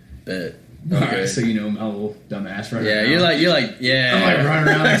 Bet. all Okay. right, so you know, my little dumb ass running Yeah, around. you're like, yeah. I'm like running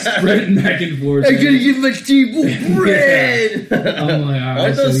around, like sprinting back and forth. I couldn't give much people bread. I'm like, all right,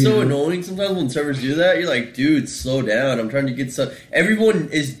 Aren't those you so know. annoying sometimes when servers do that? You're like, dude, slow down. I'm trying to get stuff. Everyone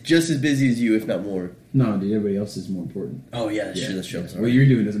is just as busy as you, if not more. No, dude, everybody else is more important. Oh, yeah, that's true. That's true. I'm What sorry. you're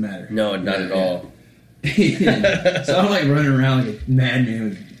doing doesn't matter. No, not Yeah, at yeah. all. So I'm like running around like a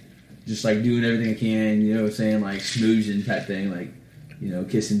madman, just like doing everything I can, you know what I'm saying, like smoozing type thing, like, you know,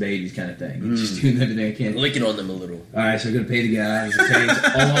 kissing babies kind of thing. Just doing everything I can. Licking on them a little. All right, so I'm going to pay the guy. He's like,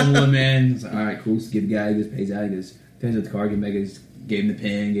 pays all on one man. I was like, all right, cool. So give the guy, he just pays out. He goes, pays out the card, give him back, he just gave him the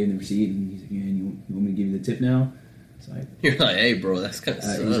pen, gave him the receipt, and he's like, yeah, you want me to give you the tip now? It's like, You're like, hey, bro, that's kind of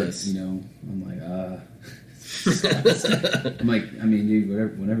he's sus. like, you know, I'm like, I'm like, I mean,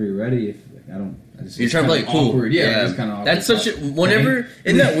 dude, whenever you're ready, if like, I just You're trying to play it cool. awkward. Yeah, it's kind of awkward. That's such a. Whenever.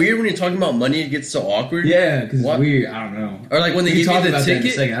 Isn't that weird when you're talking about money, it gets so awkward? Yeah, because it's What? weird. I don't know. Or like when they We give can you talk the about that in a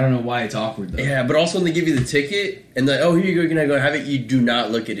ticket. second. I don't know why it's awkward though. Yeah, but also when they give you the ticket and they're like, oh, here you go, can I go have it? You do not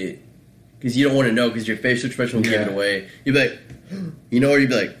look at it because you don't want to know because your facial expression will give Yeah. it away. You'd be like, you know, or you'd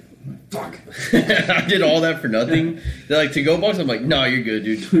be like, Fuck. I did all that for nothing. They're like, to go box. I'm like, no, you're good,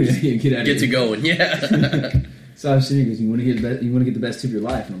 dude. Yeah, get out of Get to here. going. Yeah. So I was sitting here, he goes, you want to get the best tip of your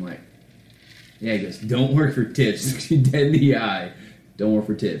life? And I'm like, yeah. He goes, don't work for tips. Looks you dead in the eye. Don't work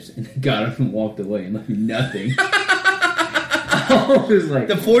for tips. And I got up and walked away and left me nothing. I was like,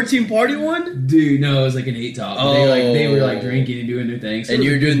 The 14 party one? dude, no, it was like an 8 top. Oh. They were like drinking and doing their thing. So And it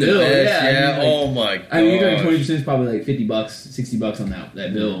you was were a good doing the bill. best. Yeah. I mean, like, Oh my god. I mean, you're doing 20% is probably like $50, $60 on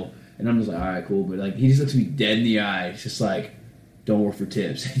that bill. And I'm just like, all right, cool. But like, he just looks me dead in the eye. It's just like, don't work for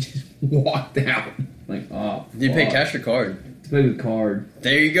tips. And just walked out. Like, oh, Did you pay fuck. cash or card? Play with card.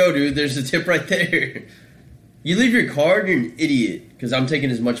 There you go, dude. There's the tip right there. You leave your card, you're an idiot. Because I'm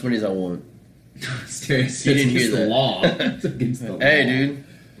taking as much money as I want. It's You didn't hear against the that. law. It's against the law. Hey, dude. And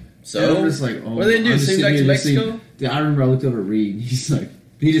So, I'm just like, oh, what do they do? I'm just Send you sitting back to here just Mexico? thinking- Dude, I remember I looked over at Reed. He's like,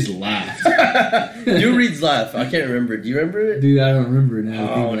 he just laughed. do Reed's laugh. I can't remember. Do you remember it? Dude, I don't remember it now.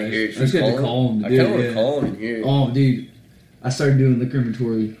 Oh, I want to hear it. I just Should we had to call him. To I do kind of it, want to yeah. call him and hear it. Oh, dude, I started doing liquor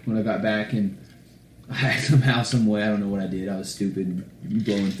inventory when I got back, and I somehow, some way, I don't know what I did. I was stupid,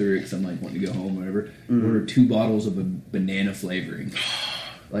 blowing through it because I'm like wanting to go home, or whatever. Ordered 2 bottles of a banana flavoring,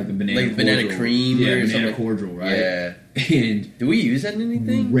 like a banana, Like banana cordial. cream yeah, or banana something? cordial, right? Yeah. And Do we use that in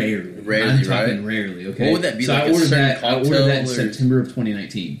anything? rarely, Rarely, I'm talking right? rarely. Okay, What would that be, So like I a ordered certain that. I ordered cocktail that in or- September of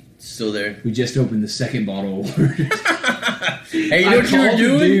 2019. Still there. We just opened the second bottle. Hey, you know I what you were called the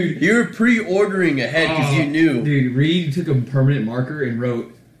doing? dude. You were pre-ordering ahead because you knew. Dude, Reed took a permanent marker and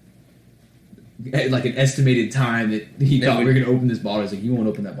wrote like an estimated time that he That thought we would- were going to open this bottle. He's like, you won't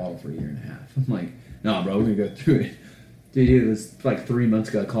open that bottle for a year and a half. I'm like, nah, bro, we're going to go through it. Dude, it was like 3 months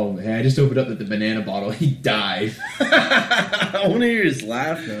ago. I called him. Hey, I just opened up the banana bottle. He died. I want to hear his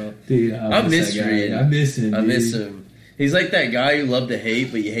laugh now. Dude, I miss that guy. Reed. I miss him. I dude. miss him. He's like that guy you love to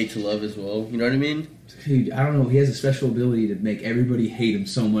hate, but you hate to love as well. You know what I mean? Dude, I don't know. He has a special ability to make everybody hate him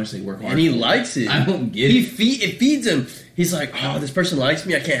so much they work hard. And he for it. likes it. I don't get He it. it feeds him. He's like, oh, this person likes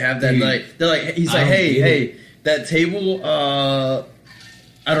me. I can't have that. Dude, Like they're like, he's I like, don't hey, get hey, that table.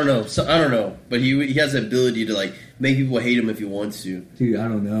 I don't know. So I don't know, but he has the ability to like make people hate him if he wants to. Dude, I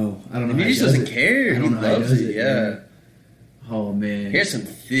don't know. I don't know. And how he just does doesn't it. care. I don't He know how loves does it. Yeah. man. Oh man. He has some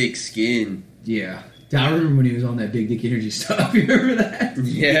thick skin. Yeah. I remember when he was on that Big Dick Energy stuff. You remember that?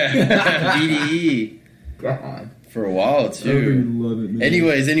 Yeah, BDE God. for a while I too. love it, man.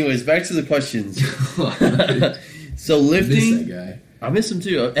 Anyways, back to the questions. So I miss lifting, that guy. I miss him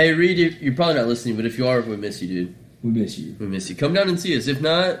too. Hey Reed, you're probably not listening, but if you are, we miss you, dude. We miss you. We miss you. Come down and see us. If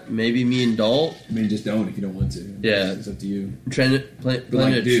not, maybe me and Dalt. I mean, just don't if you don't want to. Yeah. It's up to you. Plan like,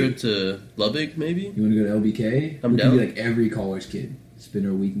 a dude. trip to Lubbock, maybe? You want to go to LBK? I'm we down. Could be like every college kid. Spend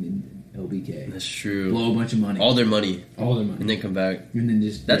our week in LBK. That's true. Blow a bunch of money. All their money. All their money. And then come back. And then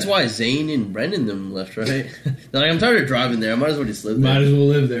just... That's why Zane and Brendan them left, right? They're like, I'm tired of driving there. I might as well just live there. Might as well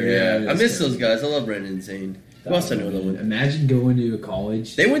live there. Yeah. I miss those guys. I love Brendan and Zane. Who else I know that went? Imagine going to a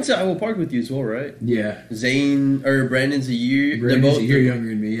college. They went to Iowa Park with you as well, right? Yeah. Zane, or Brandon's a year. Brandon's a year younger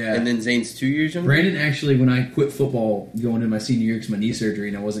than me, yeah. And then Zane's 2 years younger? Brandon actually, when I quit football going into my senior year because my knee surgery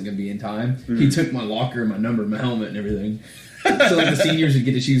and I wasn't going to be in time, he took my locker, my number, my helmet, and everything. So like the seniors would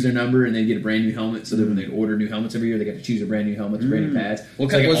get to choose their number and they'd get a brand new helmet. So that when they'd order new helmets every year, they got to choose a brand new helmet, brand new pads. What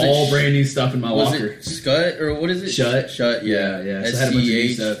It's kind like was it? all brand new stuff in my Was locker. it Scut, or what is it? Shut. Shut, yeah. Yeah. So I had a bunch of new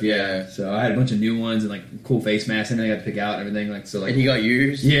SCH, stuff. Yeah. So I had a bunch of new ones and like cool face masks and everything I got to pick out and everything. Like so, like And he got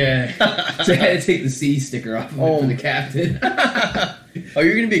yours? yeah. So I had to take the C sticker off of it for the captain. Oh,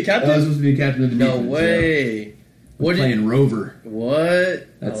 you're going to be a I was captain? supposed to be a captain of the No defense, way. yeah. What did, Playing Rover.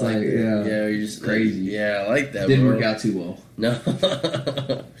 what? That's I like, it. yeah. Yeah, you're just Crazy. Yeah, I like that, Didn't bro. work out too well. No.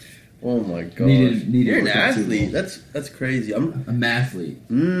 Oh my god. Needed You're an work out too athlete. well. That's crazy. I'm A mathlete.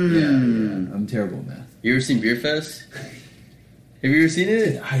 mm. Yeah. I'm terrible at math. You ever seen Beer Fest? Have you ever seen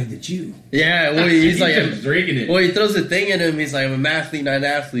it? I the Jew. Yeah, well, he's like, drinking it. well, he throws a thing at him. He's like, I'm a mathlete, not an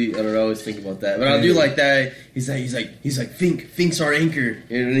athlete. I don't know. I always think about that, but I'll do like that. He's like, think's our anchor,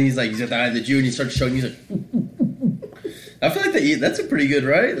 and he's got the eye of the Jew, and he starts showing. He's like, I feel like that's a pretty good,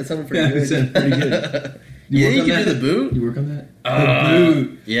 right? That sounded pretty good. That sounded pretty good. Yeah, work you on can that? do the boot. You work on that? Uh, The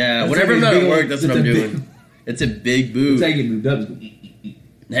boot. Yeah, That's whenever like I'm a not big at work, old- that's what it's I'm a doing. big- It's a big boot. That's how you get moved up.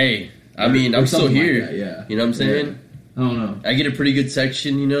 Hey, I mean, Or I'm still something like here. that, yeah. You know what I'm saying? I don't know. I get a pretty good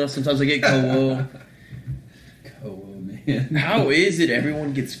section, you know. Sometimes I get Kowo. Kowo, man. How is it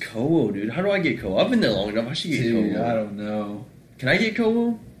everyone gets Kowo, dude? How do I get Kowo? I've been there long enough. I should get Dude, Kowo. I don't know. Can I get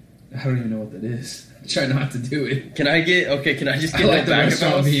Kowo? I don't even know what that is. I try not to do it. Can I just I get like no the back of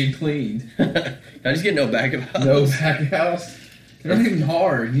restaurant house? being cleaned. Can I just get no back of house? No back of house. They're not even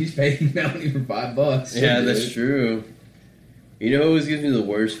hard. You just pay the bounty for $5. Yeah, You'll do that's it. true. You know who always gives me the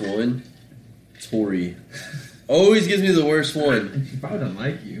worst one? Tori. Always gives me the worst one. She probably don't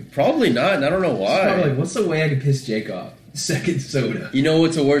like you. Probably not, and I don't know She's why. probably like, what's the way I can piss Jake off? Second soda. You know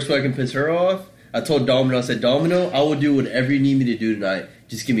what's the worst way I can piss her off? I told Domino, I said, Domino, I will do whatever you need me to do tonight.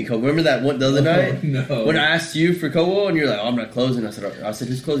 Just give me Kowo. Remember that one the other night? No. When I asked you for Kowo and you're like, oh, I'm not closing. I said,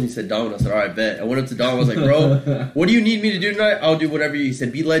 who's closing? He said, Domino. I said, all right, bet. I went up to Domino. I was like, bro, what do you need me to do tonight? I'll do whatever you. He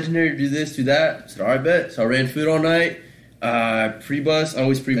said, be legendary, do this, do that. I said, all right, bet. So I ran food all night. Pre-bus. I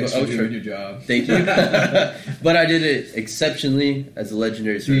always pre-bus. Thanks for doing your job. Thank you. But I did it exceptionally as a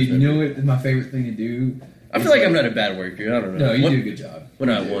legendary service Dude, you member. know what my favorite thing to do? I feel like I'm not a bad worker. I don't know. No, you When- do a good job. when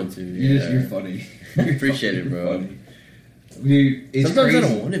I You do. want to, You're yeah. funny. Appreciate it, bro. You're funny. Dude, it's Sometimes crazy. I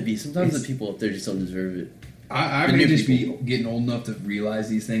don't want to be. Sometimes It's- the people up there just don't deserve it. I The may new just people. be getting old enough to realize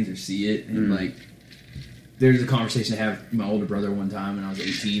these things or see it, and Mm. like, there's a conversation I have with my older brother one time when I was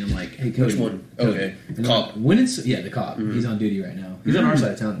 18. I'm like, "Hey, Cody, Which one? Cody." Okay. And The I'm cop. like, when it's the cop. Mhm. He's on duty right now. He's on our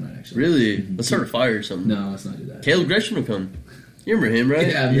side of town tonight, actually. Really? Mhm. Let's start a fire or something. No, let's not do that. Caleb Gresham will come. You remember him, right?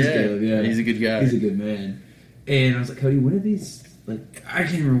 Yeah, I miss Caleb, yeah. He's a good guy. He's a good man. And I was like, Cody, when did these, like, I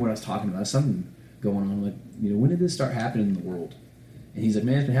can't remember what I was talking about. Something going on. Like, when did this start happening in the world? And he's like,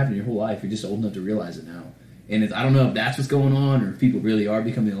 man, it's been happening your whole life. You're just old enough to realize it now. And I don't know if that's what's going on or if people really are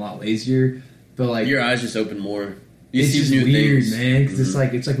becoming a lot lazier. But, like, Your eyes just open more. You it's see just new weird, things. man. Because it's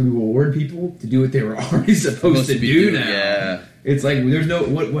like we reward people to do what they were already supposed to be do doing, now. Yeah. It's like, there's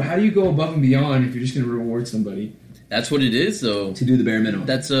no, how do you go above and beyond if you're just going to reward somebody That's what it is, though. to do the bare minimum?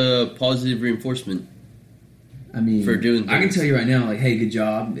 That's a positive reinforcement. I mean, for doing I can things. tell you right now, like, hey, good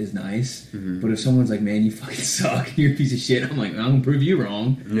job is nice. Mhm. But if someone's like, man, you fucking suck, you're a piece of shit, I'm like, I'm gonna prove you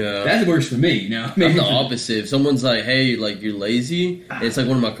wrong. Yeah. That works for me. Now, I'm the opposite. If someone's like, hey, like, you're lazy, and it's like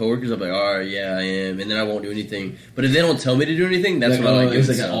one of my coworkers, I'm like, all right, yeah, I am, and then I won't do anything. But if they don't tell me to do anything, that's like, when I like it's giving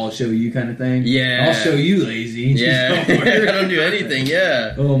like an stuff. I'll show you kind of thing. Yeah. I'll show you lazy. Yeah. Just I don't don't do anything,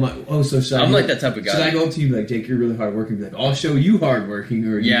 yeah. Oh my! Oh, so should I'm I, like that type of guy. Should I go up to you and be like, Jake, you're really hard working? Be like, I'll show you hard working,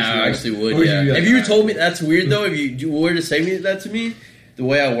 or you Yeah, just I like- actually would, or yeah. you be like, If you "Alright." told me, that's weird, though, if you were to say that to me, the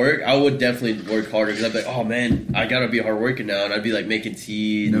way I work, I would definitely work harder, because I'd be like, oh, man, I gotta be hard working now, and I'd be, like, making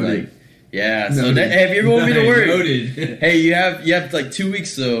tea, and, Noted. like, yeah. So, Noted. hey, if you ever want me to work, Noted. hey, you have, like, 2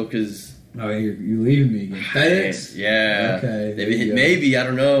 weeks, though, because... Oh, you're leaving me again. FedEx. Yeah. Okay, there you go. Maybe, I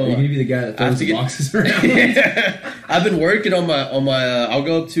don't know. You're gonna be the guy that I have throws to the get- boxes around. Yeah. I've been working on my I'll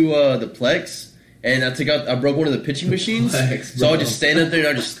go up to the Plex, and I broke one of the pitching machines, Plex, so I'll bro. just stand up there and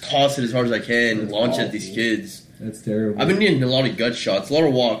I'll just toss it as hard as I can and That's launch it at these awful. kids. That's terrible. I've been getting a lot of gut shots, a lot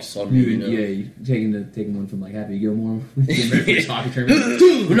of walks on me. Dude, yeah, you taking one from like Happy Gilmore. Getting ready for his hockey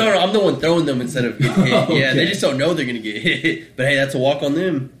tournament. No, I'm the one throwing them instead of getting hit. Okay. Yeah, they just don't know they're gonna get hit. But hey, that's a walk on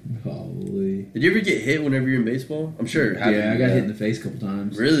them. Holy. Did you ever get hit whenever you're in baseball? I'm sure it happened. Yeah, I got hit in the face a couple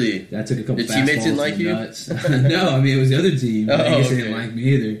times. Really? I took a couple. Did teammates didn't like you? Nuts. No, I mean it was the other team. Oh, I guess okay. they didn't like me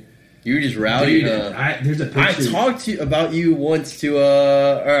either. You were just rowdy. Dude, there's a I picture. talked about you once to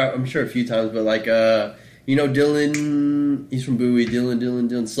or I'm sure a few times, but like you know Dylan, he's from Bowie.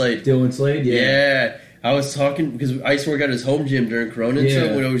 Dylan Slade. Dylan Slade. Yeah. I was talking because I used to work at his home gym during Corona and Yeah.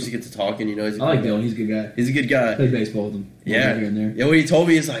 stuff. We always get to talking, you know. He's a I like good guy. Dylan. He's a good guy. He's a good guy. Played baseball with him. Yeah. Here and there. Yeah, what he told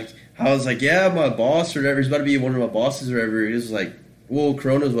me is like, I was like, yeah, my boss or whatever, he's about to be one of my bosses or whatever. He was like, well,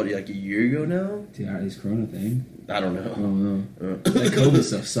 Corona's what, like a year ago now? Dude, this Corona thing. I don't I know. don't know. That COVID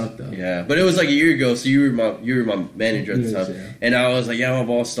stuff sucked though. Yeah, but it was like a year ago, so you were my manager at the Yes, time. yeah. And I was like, yeah, my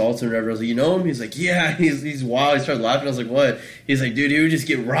boss Dalton or whatever. I was like, you know him? He's like, yeah, he's wild. He started laughing. I was like, what? He's like, dude, he would just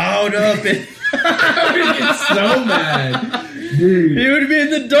get riled up and I would get so mad. Dude. he would be in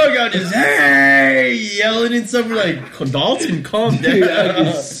the dugout just hey yelling and something like Dalton, calm down. Dude, I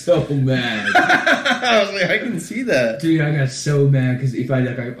get so mad. I was like, I can see that. Dude, I got so mad because if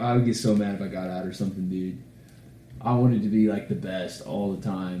I would get so mad if I got out or something, dude. I wanted to be like the best all the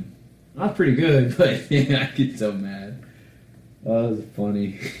time. I was pretty good, but yeah, I get so mad. Oh, that was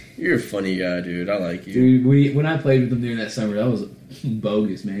funny. You're a funny guy, dude. I like you. Dude, when I played with them during that summer, that was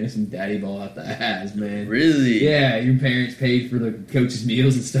bogus, man. That's some daddy ball out the ass, man. Really? Yeah, your parents paid for the coach's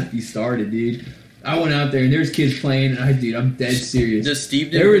meals and stuff you started, dude. I went out there and there's kids playing, and I'm dead serious. Just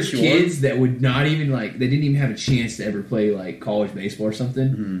Steve did There was what you kids that would not even they didn't even have a chance to ever play like college baseball or something.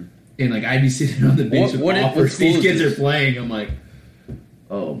 Mm-hmm. And like I'd be sitting on the bench with What offers. school These is kids this? are playing. I'm like,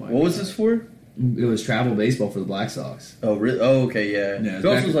 oh my. What was God. this for? It was travel baseball for the Black Sox. Oh, really? Oh, okay, yeah. Yeah, Who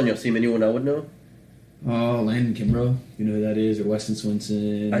else back- was on your team? Anyone I would know? Oh, Landon Kimbrough. You know who that is? Or Weston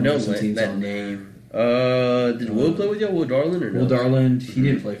Swinson. I know Some teams that on name. Did Will play with you? Will Darland or no? Will Darland. He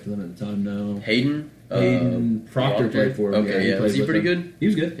didn't play for them at the time. No. Hayden? Hayden Proctor played for him. Okay, he yeah. Was played he with pretty them. good? He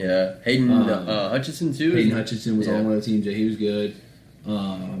was good. Yeah. Hayden Hutchinson too? Hayden Hutchinson was Yeah. on one of the teams. Yeah, he was good.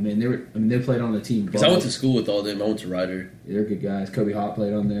 Man, they played on the team. Because I went to school with all them. I went to Ryder. They're good guys. Kobe Hott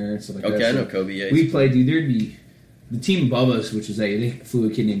played on there and stuff like that. Okay, I So know Kobe. Yeah. we played, dude. There'd be the team above us, which was they flew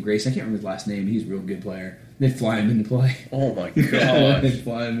a kid named Grace. I can't remember his last name. He's a real good player. They'd fly him in to play. Oh my They'd gosh.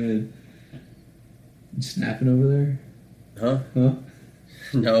 fly him in. You snapping over there? Huh? Huh?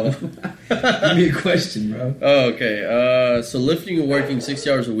 No. Give me a question, bro. Oh, okay. So lifting and working 60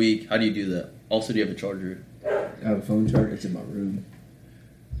 hours a week, how do you do that? Also, do you have a charger? I have a phone charger. It's in my room.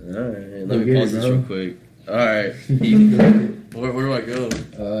 Alright, let Go me get pause it, this bro. real quick. Alright. It's Where do I go?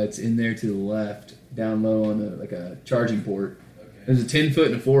 in there to the left, down low on a charging port. There's a 10-foot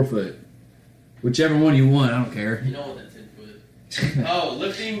and a 4-foot. Whichever one you want, I don't care. You know what that 10 foot. Oh,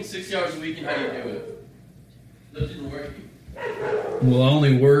 lifting 60 hours a week and how do you do it? Lifting and working. We'll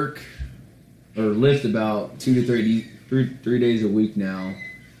only work or lift about 2 to 3 days a week now.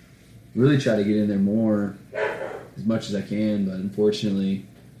 Really try to get in there more as much as I can, but unfortunately,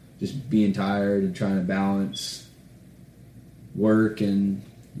 just being tired and trying to balance work and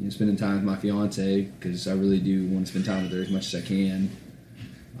spending time with my fiance, because I really do want to spend time with her as much as I can,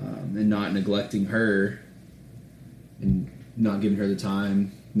 and not neglecting her and not giving her the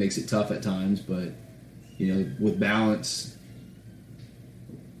time makes it tough at times, but with balance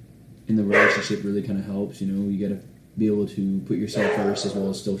in the relationship really kind of helps. You got to be able to put yourself first as well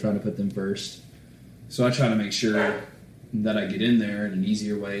as still trying to put them first. So I try to make sure that I get in there, and an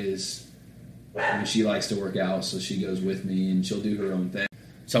easier way is she likes to work out, so she goes with me and she'll do her own thing.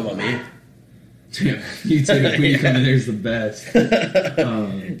 Talking about me? You too. When you come in there's the best.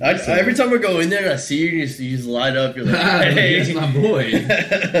 Every time I go in there and I see you, you just light up. You're like, hey. That's my boy.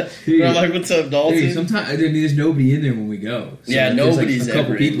 And I'm like, what's up, Dalton? Dude, sometimes there's nobody in there when we go. So Yeah, there's nobody's a couple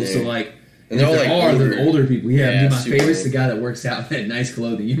ever in people. there. So like, And they're all, like, they're older people. Yeah, Yeah, dude, my super favorite's old. the guy that works out in that nice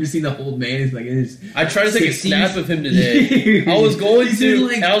clothing. You ever seen the old man? He's like in his I tried to take a 60s. snap of him today. I was going He's to. in,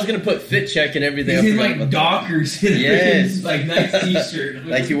 like- I was going to put fit check and everything. I He's in forgot like about that. Dockers. Yes. Like nice t-shirt.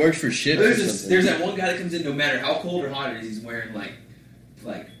 Like he works for shit or There's something. that one guy that comes in no matter how cold or hot it is, he's wearing like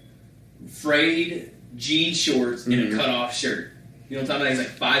frayed jean shorts and Mhm. a cut off shirt. You know what I'm talking about?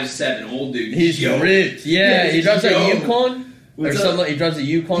 He's like 5'7", old dude. He's Yo. ripped. Yeah, Yeah, he drives that yo. Yukon. Or What's something up? like he drives a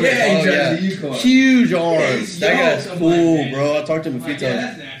Yukon. Yeah, he Oh, drives a Yukon. Huge Yeah, arms. he's That young, guy's so I'm cool, like, man. bro. I talked to him a few Like, yeah, times.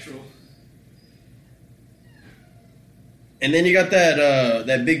 that's natural. And then you got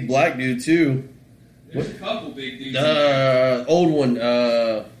that big black dude too. There's a couple big dudes. in there. Old one.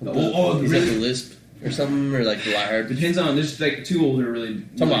 the He's really- like the lisp. or something, or like liar. Depends on. There's like 2 older, really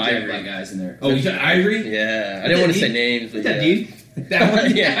Ivory. black guys in there. Oh, you got Ivory? Yeah, I didn't want to say names. But That yeah. dude. That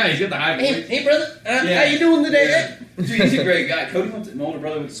one. Yeah. He's got the high voice. Hey, brother, Yeah. how you doing today? Yeah. Dude, he's a great guy. Cody my older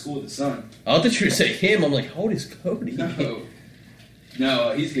brother went to school with his son. I thought you were going to say him. I'm like, how old is Cody?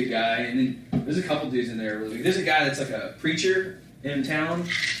 No, he's a good guy. And then there's a couple dudes in there. There's a guy that's like a preacher in town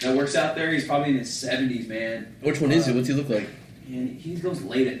that works out there. He's probably in his 70s, man. Which one is it? What's he look like? And he goes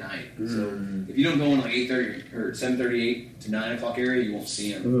late at night. So if you don't go in like 8:30 or 7:38 to 9 o'clock area, you won't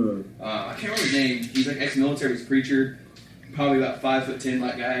see him. I can't remember his name. He's like ex-military. He's a preacher. Probably about 5'10"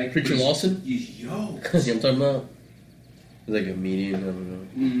 black guy. Preacher Lawson? Yo. You know what I'm talking about? He's like a medium. I don't know.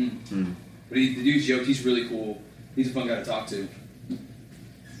 Mm-hmm. But the dude's yoked. He's really cool. He's a fun guy to talk to.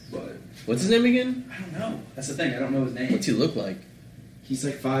 But What's his name again? I don't know. That's the thing. I don't know his name. What's he look like? He's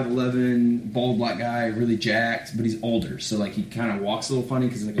like 5'11", bald black guy, really jacked, but he's older. So like he kind of walks a little funny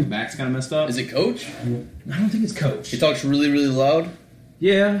because like his back's kind of messed up. Is it Coach? I don't think it's Coach. He talks really, really loud.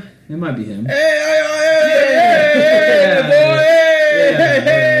 Yeah, it might be him.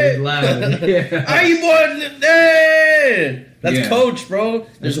 Hey, boy! Loud. Yeah. How you boys? Hey! That's Yeah. Coach, bro.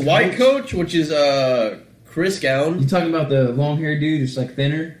 There's That's a white Coach, which is Chris Gown. You talking about the long haired dude who's like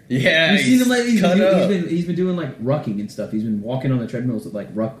thinner? Yeah, You've seen him lately? cut up. He's been doing like rucking and stuff. He's been walking on the treadmills with like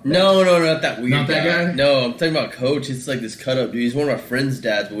ruck. No, not that weird Not that guy? No, I'm talking about Coach. It's like this cut up dude. He's one of our friends'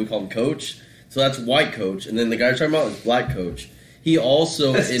 dads, but we call him Coach. So that's white Coach. And then the guy you're talking about is black Coach. He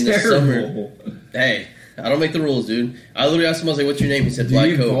also, That's in the terrible. summer... Hey, I don't make the rules, dude. I literally asked him, I was like, what's your name? He said, Do black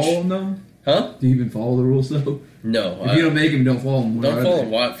you even Coach. follow him though? Huh? Do you even follow the rules though? No. If you don't make them, don't follow them. Don't follow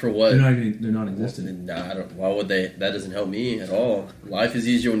him. Why? For what? They're not existent. Nah, I don't. Why would they? That doesn't help me at all. Life is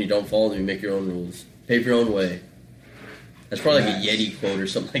easier when you don't follow them. You make your own rules. Pave your own way. That's probably like a Yeti quote or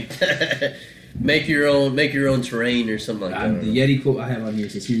something like that. Make your own terrain or something like that. The Yeti quote I have on here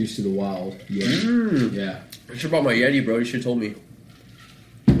says, "Here's to the wild." Yeti. Yeah. I should have brought my Yeti, bro. You should have told me.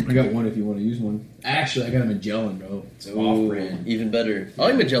 I got one if you want to use one. Actually, I got a Magellan, bro. It's off-brand. Even better. I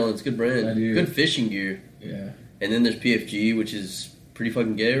like Magellan. It's a good brand. I do. Good fishing gear. Yeah. And then there's PFG, which is pretty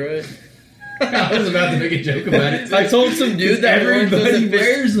fucking gay, right? I was about to make a joke about it. I told some dude that everybody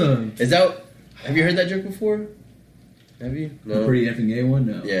wears them. Is that? Have you heard that joke before? Have you? The pretty effing gay one?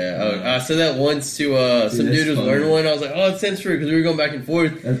 No. Yeah, I said that once to some dude who was wearing one. I was like, "Oh, it's censored," because we were going back and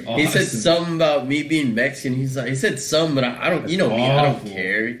forth. That's He said awesome. something about me being Mexican. He said some, but I don't. That's You know me. I don't awful.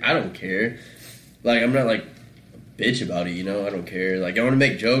 care. I don't care. Like I'm not like a bitch about it. You know, I don't care. Like I want to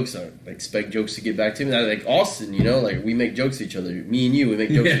make jokes. I expect jokes to get back to me. I like Austin. You know, like we make jokes to each other. Me and you, we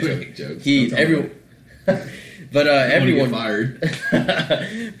make jokes to each other. Jokes. He everyone. But everyone fired.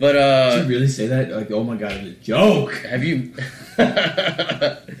 But Did you really say that? Like, oh my god, it's a joke. have you?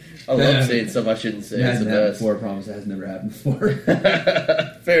 I love saying stuff I shouldn't say. It It's the hasn't happened best. before. I promise it has never happened before.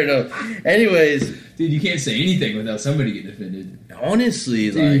 Fair enough. Anyways, Dude, you can't say anything without somebody getting offended.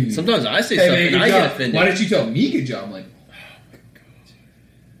 honestly, like Dude. sometimes I say Hey, something man, and I good get job. offended. Why didn't you tell me good job? I'm like,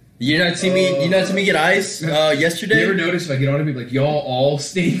 You not see me? You not see me get ice yesterday? you ever notice if I get on to people like, y'all all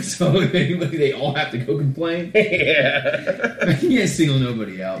stink, so they all have to go complain? Yeah. You can't single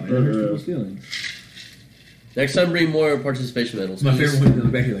nobody out, man. It hurts people's feelings. Next time, bring more participation medals. My please. favorite one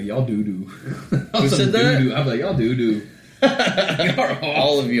is back here like, y'all doo-doo. Who said that? Doo-doo. I'm like, y'all doo-doo.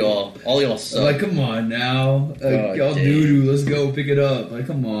 all of y'all I'm suck. like, come on now. God Y'all damn. doo-doo. Let's go pick it up. Like,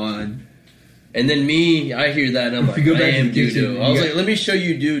 come on. And then me, I hear that and I'm like, You go I back to am the doo kitchen, doo. you I was got- like, let me show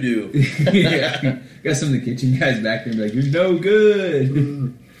you doo doo. Yeah. Got some of the kitchen guys back there and be like, you're no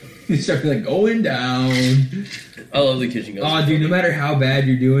good. You start like going down. I love the kitchen guys. Oh, dude, no matter how bad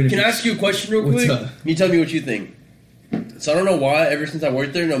you're doing. Can I ask you a question real What's quick? up? You tell me what you think. So I don't know why, ever since I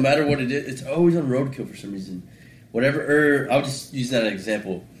worked there, no matter what it is, it's always on roadkill for some reason. Whatever, or I'll just use that as an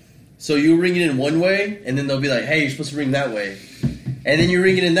example. So you ring it in one way, and then they'll be like, hey, you're supposed to ring that way. And then you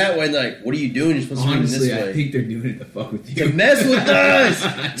ring it in that way, and they're like, what are you doing? You're supposed to Honestly, ring it this I way. think they're doing it to fuck with you. To mess with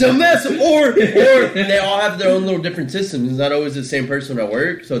us! To mess or they all have their own little different systems. It's not always the same person at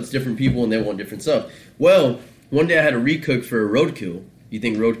work, so it's different people and they want different stuff. Well, one day I had a recook for a roadkill. You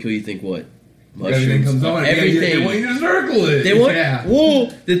think roadkill, you think what? Everything comes on. Everything. They want you to circle it. They want. Yeah.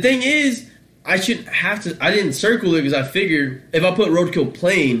 Well, the thing is, I shouldn't have to. I didn't circle it because I figured if I put roadkill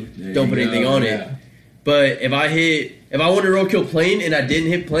plain, There don't you put anything go, on yeah. it. But if I wanted roadkill plain and I didn't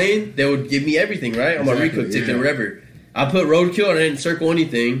hit plain, they would give me everything, right? On my Exactly, recook ticket yeah. or whatever. I put roadkill and I didn't circle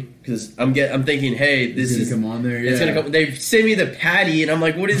anything because I'm thinking, hey, this is come on there. Yeah. It's gonna come. They send me the patty, and I'm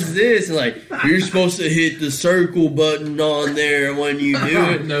like, what is this? And like, you're supposed to hit the circle button on there when you do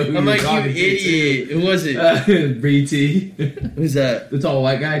it. I'm like, you idiot. Who was it? BT. Who's that? The tall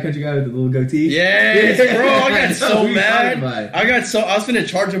white guy, country guy with the little goatee. Yes, bro. I got so mad. I was gonna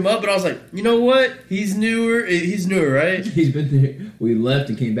charge him up, but I was like, you know what? He's newer. He's newer, right? He's been there. We left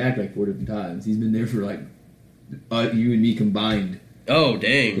and came back like 4 different times. He's been there for like you and me combined. Oh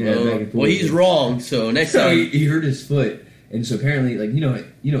dang! Yeah, well, he's wrong. So next time he hurt his foot, and so apparently, like you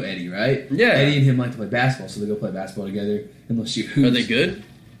know Eddie, right? Yeah. Eddie and him like to play basketball, so they go play basketball together and they'll shoot hoops. Are they good?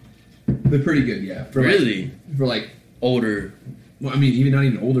 They're pretty good, yeah. Really? For like older. Well, I mean, even not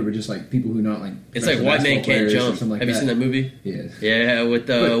even older, but just like people who not like. It's like White Man Can't Jump. Like Have you seen that movie? Yeah. Yeah, with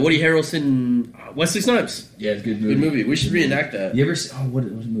Woody Harrelson, Wesley Snipes. Yeah, it's a good movie. Good movie. We should reenact that. You ever? What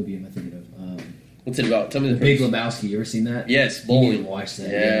movie am I thinking of? What's it about? Tell me the Big Lebowski. You ever seen that? Yes, bowling. bowling. You need to watch that.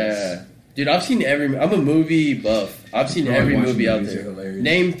 Yeah. Yes. Dude, I've seen every. I'm a movie buff. I've seen every movie out there.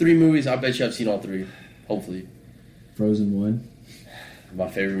 Name 3 movies. I bet you I've seen all 3. Hopefully. Frozen 1. My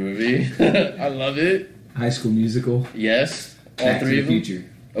favorite movie. I love it. High School Musical. Yes. All Back 3 to of the them. Future.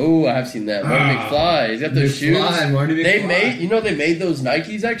 Oh, I have seen that. Marty McFly. He's got those shoes. Marty McFly. They made those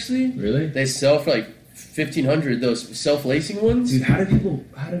Nikes actually. Really? They sell for like $1,500. Those self-lacing ones. Dude,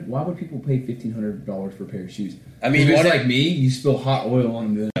 why would people pay $1,500 for a pair of shoes? I mean, if it's like me, you spill hot oil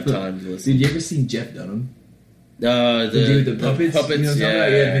on them. Time to listen. Dude, you ever seen Jeff Dunham? The dude with the puppets. You know what I'm talking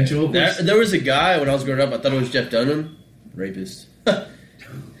about? Yeah, ventriloquist. There was a guy when I was growing up. I thought it was Jeff Dunham. Rapist.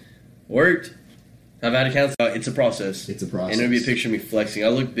 Worked. I've had accounts. It's a process. It's a process. And there'll be a picture of me flexing. I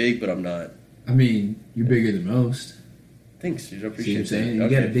look big, but I'm not. I mean, you're bigger than most. Thanks, dude. I See what appreciate I'm saying? that.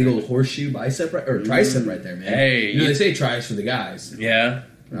 You got a big old horseshoe bicep or tricep right there, man. Hey. You know, they say tris for the guys. Yeah.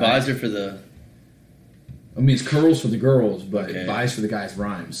 Right. Visor for the... I mean, it's curls for the girls, but Okay. bis for the guys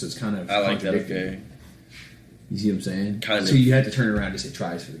rhymes, so it's kind of I like that, contradictory. okay. You see what I'm saying? Kind so of. you had to turn it around to say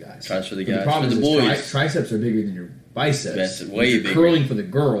tris for the guys. Tris for the But guys. the problem For is the is boys. triceps are bigger than your biceps. That's way If you're bigger. curling for the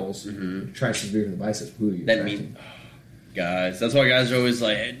girls. Mhm. Triceps is bigger than the biceps. Who are you That attracting? means... Guys. That's why guys are always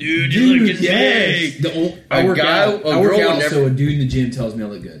like, hey, dude, you look yes. big. I work out, a girl would so a dude in the gym tells me I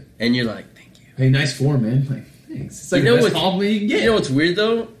look good. And you're like, thank you. Hey, nice form, man. Like, thanks. It's like You know the best what- compliment you can get. You know what's weird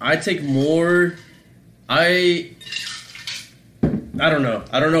though? I take more. I don't know.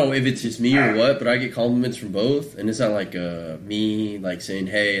 I don't know if it's just me or what, but I get compliments from both, and it's not like me like saying,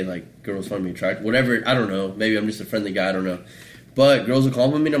 "Hey, like girls find me attractive." Whatever. I don't know. Maybe I'm just a friendly guy. I don't know. But girls will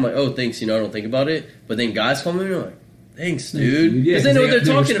compliment me, and I'm like, "Oh, thanks." You know, I don't think about it. But then guys compliment me, I'm like, "Thanks, dude," Yeah, because they know what they're they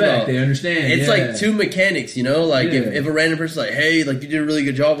talking respect, about. They understand. It's yeah. like 2 mechanics, you know? Like, Yeah. if a random person's like, hey, like, you did a really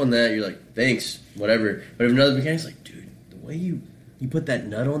good job on that, you're like, thanks, whatever. But if another mechanic's like, dude, the way you put that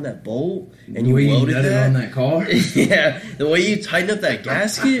nut on that bolt and you The way welded nutted that. on that car. Yeah, the way you tighten up that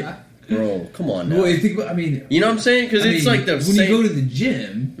gasket. Bro, come on now. Boy, think about, I mean, You know what I'm saying? Because it's like the when same. you go to the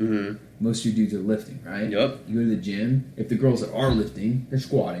gym, Mhm. most of you dudes are lifting, right? Yep. You go to the gym. If the girls that are lifting, they're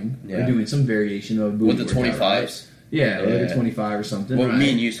squatting. Yeah. They're doing some variation of booty With the workout, 25s. right? Yeah, like Yeah. a 25 or something. Well, right? me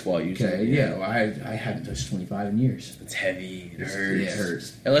and you squat usually. Okay, yeah. Well, I haven't touched 25 in years. It's heavy. It It's- hurts. Yeah, it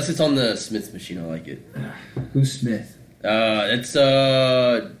hurts. Unless it's on the Smith machine, I like it. Who's Smith? It's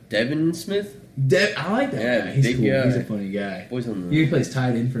Devin Smith. I like that Yeah, guy. He's big cool. guy. He's a funny guy. Boys on the. He plays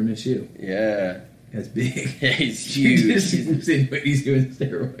tight end for MSU. Yeah. That's big. Yeah, he's He huge. just insinuates he's doing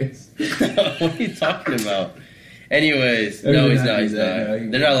steroids. What are you talking about? Anyways, They're no, not he's not. gonna He's do not. that, no, he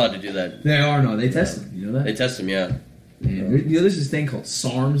They're not allowed to do that. They are no. They test him. You know that? They test him, yeah. Man, you know, there's this thing called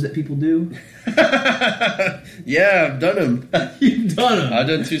SARMs that people do. Yeah, I've done them. You've done them. I've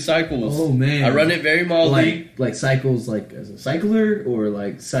done 2 cycles. Oh man! I run it very mildly. like cycles, like as a cycler, or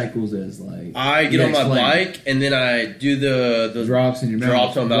like cycles as like. I get Yeah, on my explain. bike and then I do the drops in your mouth.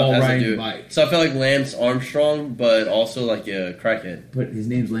 drops on my while mouth as I riding do your it. bike. So I feel like Lance Armstrong, but also like a crackhead. But his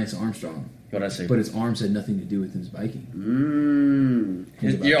name's Lance Armstrong. What I say? But his arms had nothing to do with his biking.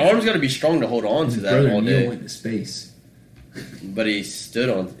 Your arm's got to be strong to hold on His to that brother all Neil day. went to space. But he stood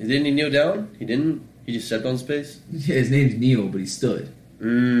on. Didn't he kneel down? He didn't. He just stepped on space. Yeah, his name's Neil, but he stood.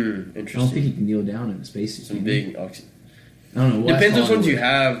 Interesting. I don't think he can kneel down in a spacesuit. Some can he? big oxy. I don't know. Well, Depends that's which ones you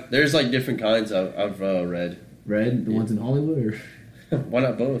Hollywood. have. There's like different kinds I've read. Red, the Yeah. ones in Hollywood, or Why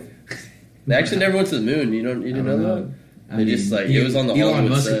not both? They actually never went to the moon. You didn't I don't know know. that? They just, like, it was on the Elon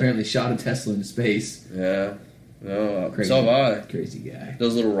Hollywood Musk set. apparently shot a Tesla into space. Yeah. No, Crazy. so have I. Crazy guy.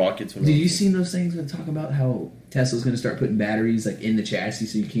 Those little rockets. Did you seen those things that talk about how Tesla's going to start putting batteries like in the chassis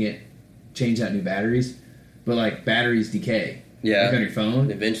so you can't change out new batteries? But like batteries decay. Yeah. Like on your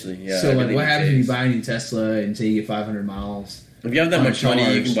phone. Eventually, yeah. So like everything what happens if you decays. buy a new Tesla and say you get 500 miles? If you have that on a much money,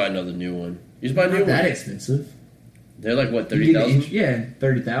 you charge? can buy another new one. You just buy a new Not that one. expensive. They're like what, You get an 30,000? inch- Yeah,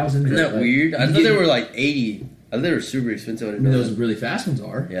 30,000. Isn't that like, weird? I you thought get- they were like 80. I thought they were super expensive. I I didn't mean, know those that. really fast ones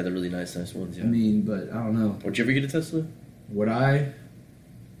are. Yeah, they're really nice ones. Yeah. I mean, but I don't know. Would you ever get a Tesla? Would I?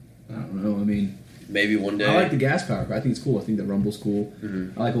 I don't know. I mean, Maybe one day. I like the gas power car. I think it's cool. I think the Rumble's cool.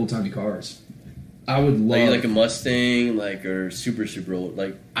 Mhm. I like old timey cars. I would love. Like, like a Mustang, like, or super old,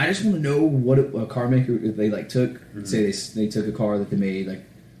 like. I just want to know what a car maker, if they like took, Mhm. say they took a car that they made, like,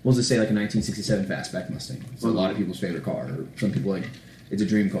 we'll just say like a 1967 fastback Mustang. It's a lot of people's favorite car. Or some people like, it's a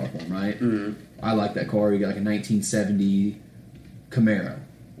dream car for them, right? Mhm. I like that car. You got like a 1970 Camaro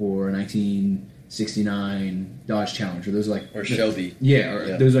or a 1969 Dodge Challenger. Those are like Or Shelby.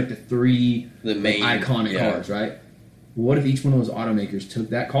 Yeah, those are like the three The main iconic yeah. cars, right? What if each one of those automakers took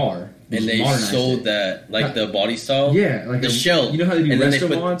that car And they modernized sold it? that, like the body style. Yeah, like the shell. You know how they do And then they resto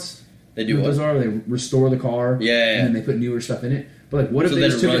put- mods? They You do know what what? those are? They restore the car. Yeah. And then they put newer stuff in it. But like, what if So they that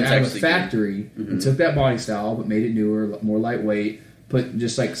just it took it runs out of a actually good. factory Mhm. and took that body style, but made it newer, more lightweight, put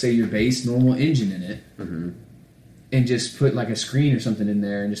just like, say, your base normal engine in it, Mm-hmm. and just put like a screen or something in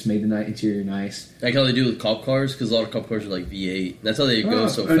there and just made the night interior nice. Like how they do with cop cars, because a lot of cop cars are like V8. That's how they go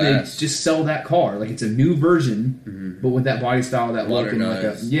so and they fast. just sell that car. Like it's a new version, Mhm. but with that body style, that look, and like a,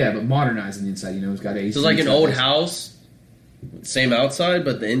 Modernized. yeah, but modernized on the inside. You know, it's got AC. So it's like an got old this- house, same outside,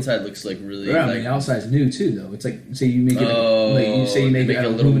 but the inside looks like really Yeah, I like mean, the outside's new too, though. It's like say you make it, Oh, like you say you make make it out it a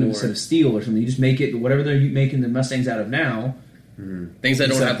of little aluminum more. instead of steel or something. You just make it whatever they're making the Mustangs out of now, things that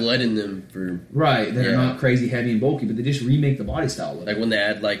don't So- have lead in them for right? That are Yeah. not crazy heavy and bulky, but they just remake the body style. Look. like when they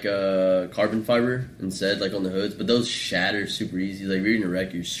add like carbon fiber instead, like on the hoods. But those shatter super easy. Like if you're in a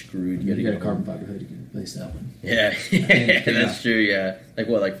wreck, you're screwed. you gotta got a get carbon home. fiber hood, you can replace that one. Yeah, Yeah. that's true. Yeah, like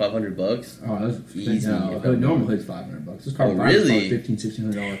what, like $500? Oh, that's Easy. No, hood, normal hood's $500. Those carbon Oh, fibers really? cost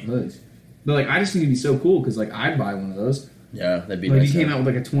 $1,500-$1,600 hoods. But like, I just think it'd be so cool because like I'd buy one of those. Yeah, that'd be Like nice. if you came out with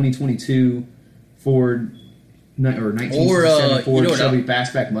like a 2022 Ford or 1967 Or, Ford you know what Shelby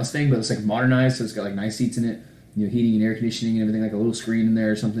Fastback Mustang, but it's like modernized, so it's got like nice seats in it, you know, heating and air conditioning and everything, like a little screen in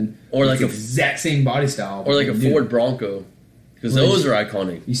there or something. Or like It's a- the exact same body style, or like a new. Ford Bronco, because Well, those are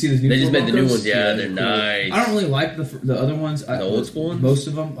iconic. You see those new? They just Ford made the new Broncos? ones. Yeah, they're cool. nice. I don't really like the other ones. The old school ones? Most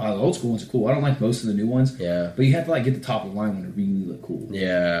of them. The old school ones are cool. I don't like most of the new ones. Yeah, But you have to like get the top of the line one to really look cool.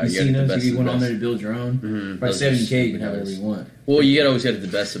 yeah. You gotta seen get the those? best You of get one the on best. there to build your own. Mhm. By Those are 70K, you super can have whatever nice. you want. Well, you gotta always get the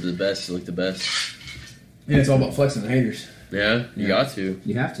best of the best to look the best. And it's all about flexing the haters. Yeah, you Yeah. got to.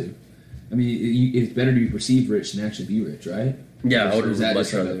 You have to. I mean, it's better to be perceived rich than actually be rich, right? Yeah, I Or would is that much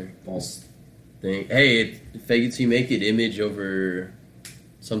just like a rather false? think. Hey, fake it till you make it. Image over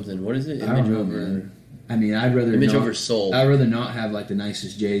something. What is it? I Image don't know, over man. I mean, I'd rather image not, over soul. I'd rather not have like the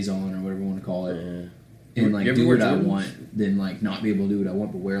nicest J's on or whatever you want to call it, Yeah. and like You ever do wear what I Jordans? want than like not be able to do what I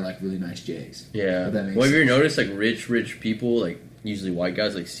want, but wear like really nice J's. Yeah. If that makes Well, have you ever noticed like rich people, like usually white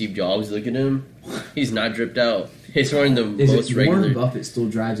guys, like Steve Jobs? Look at him. He's not dripped out. He's wearing the Is most it regular. Warren Buffett still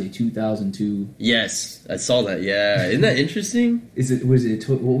drives a 2002? Yes, I saw that. Yeah, isn't that interesting? Is it what was it, a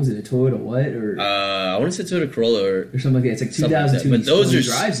Toyota what or I want to say Toyota Corolla. or something like that? It's like something like that. 2002. But he still those are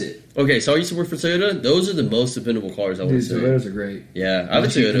drives it. Okay, so I used to work for Toyota. Those are the most dependable cars. I Dude, want to say. Toyotas are great. Yeah, I have a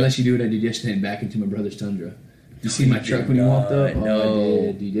Toyota. Unless you do what I did yesterday and back into my brother's Tundra. You see my truck when you walked up? No. Oh, I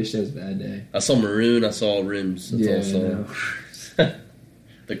did. Dude, yesterday was a bad day. I saw maroon. I saw rims. That's all I Yeah, saw. no.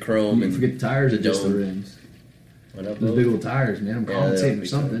 The chrome You and forget the tires the or just the dome. rims. What up, Those though? big old tires, man. I'm Yeah, compensating they're for big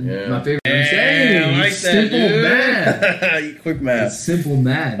something. tires, yeah. My favorite. Hey, I like that, simple dude. math. Quick It's math. simple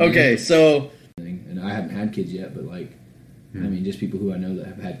math. man. Okay, so And I haven't had kids yet, but like, I mean, just people who I know that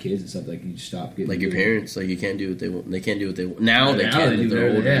have had kids and stuff. Like, you just stop getting like your little- parents, like you can't do what they want. They can't do what they want. Now they Now can. they If do they're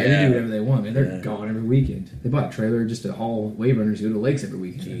whatever, older. yeah, they do whatever they want, man. They're Yeah. gone every weekend. They bought a trailer just to haul wave runners to go to the lakes every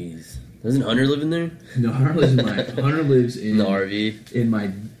weekend. Jeez, doesn't Hunter live in there? No, Hunter lives in In the RV. in my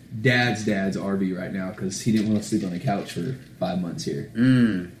dad's RV right now because he didn't want to sleep on the couch for 5 months here.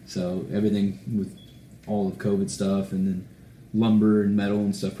 So everything with all of COVID stuff and then lumber and metal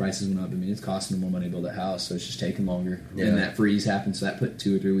and stuff prices went up. I mean, it's costing them more money to build a house, so it's just taking longer. Yeah. And that freeze happened, so that put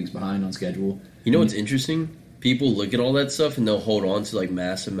 2 or 3 weeks behind on schedule. You know what's interesting? People look at all that stuff and they'll hold on to like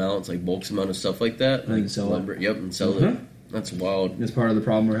mass amounts, like bulk amount of stuff like that. And Like sell it. lumber. Yep, and sell Uh-huh. it. That's wild. That's part of the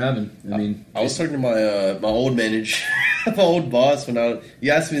problem we're having. I mean, I was talking to my old manager, my old boss you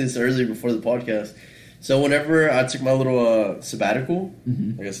asked me this earlier before the podcast. So whenever I took my little sabbatical,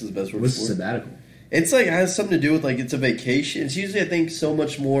 I guess is the best word what's for it. sabbatical? It's like it has something to do with like it's a vacation. It's usually I think so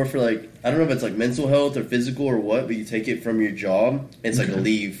much more for like I don't know if it's like mental health or physical or what, but you take it from your job. It's like a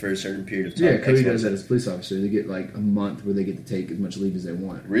leave for a certain period of time. Yeah, Cody X, Y, does Z. that as a police officer. They get like a month where they get to take as much leave as they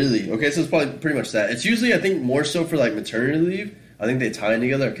want. Really? Okay, so it's probably pretty much that. It's usually I think more so for like maternity leave. I think they tie in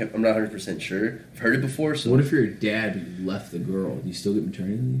together. I'm not 100% sure. I've heard it before. So What if you're a dad but you left the girl? Do you still get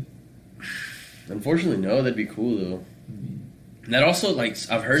maternity leave? unfortunately, no. That'd be cool though. That also, like,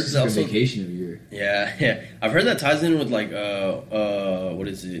 I've heard It's that like a also. vacation of a year. Yeah. I've heard that ties in with, like, what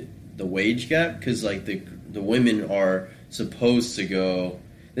is it? The wage gap? Because, like, the women are supposed to go.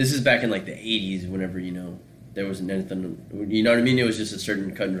 This is back in, like, the 80s, whenever, there wasn't anything. You know what I mean? It was just a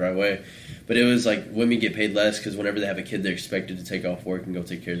certain cut and dry way. But it was, like, women get paid less because whenever they have a kid, they're expected to take off work and go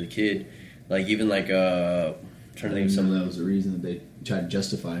take care of the kid. Like, even, like, I'm trying to think of some of that was the reason that they tried to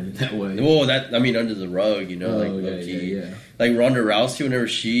justify it that way. Well, under the rug, yeah. Like Ronda Rousey, whenever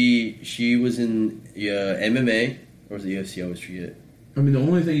she was in MMA, or was it UFC? I always forget. I mean, the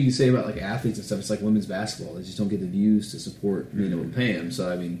only thing you can say about like athletes and stuff, it's like women's basketball. They just don't get the views to support, and pay them.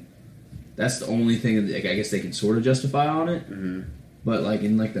 So I mean, that's the only thing that, like, I guess they can sort of justify on it. Mm-hmm. But like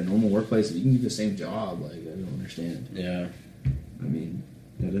in like the normal workplace, you can do the same job. Like, I don't understand. Yeah. I mean,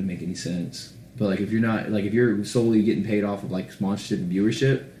 that doesn't make any sense. But like if you're solely getting paid off of like sponsorship and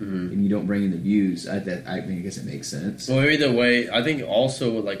viewership, and you don't bring in the views, I guess it makes sense. Well, either way, I think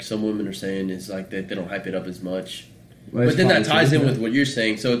also what like some women are saying is like that they don't hype it up as much. Well, but then that ties in with what you're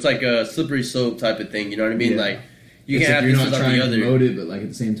saying, so it's like a slippery slope type of thing. You know what I mean? Yeah. Like you it's can't like have you're this not without trying the to other. promote it, but like at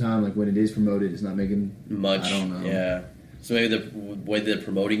the same time, like when it is promoted, it's not making Much. I don't know. Yeah. So maybe the way they're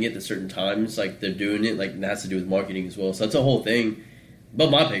promoting it at certain times, like they're doing it, like it has to do with marketing as well. So that's a whole thing. But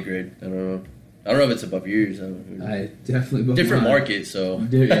my pay grade, I don't know if it's above yours. I definitely different market, so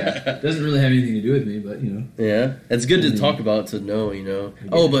yeah, doesn't really have anything to do with me, but Yeah, it's good to talk about, to know,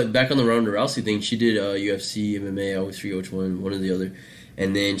 Oh, but back on the Ronda Rousey thing, she did UFC, MMA, I always forget which one or the other,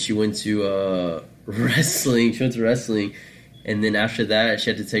 and then she went to wrestling. She went to wrestling, and then after that, she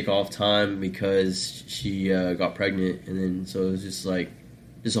had to take off time because she got pregnant, and then so it was just like.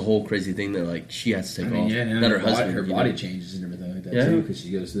 Just a whole crazy thing that like she has to take off. Yeah, not her husband. Her body changes and everything like that too because she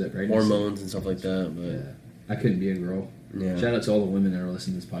goes through that pregnancy. Hormones and stuff like that. But yeah, I couldn't be a girl. Yeah. Shout out to all the women that are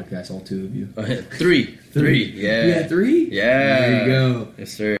listening to this podcast. All 2 of you. Three. Yeah. You had 3. Yeah. There you go.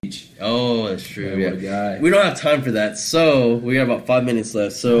 Yes, sir. Oh, that's true. Yeah, what a guy. We don't have time for that, so we got about 5 minutes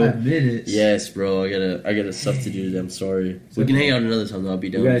left. So 5 minutes. Yes, bro. I gotta stuff to do. I'm sorry. We can hang out another time. I'll be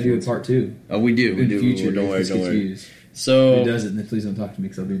done. We gotta do a part 2. Oh, we do. In the future, Don't worry. Confused. So if it doesn't, then please don't talk to me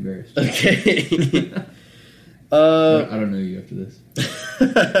because I'll be embarrassed. Okay. I don't know you after this.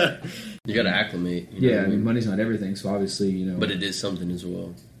 You gotta acclimate. I mean, money's not everything, so obviously, But it is something as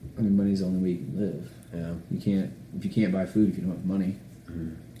well. I mean, money's the only way you can live. Yeah. You can't buy food if you don't have money.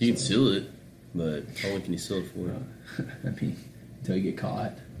 You can steal it, but how long can you steal it for? I mean, until you get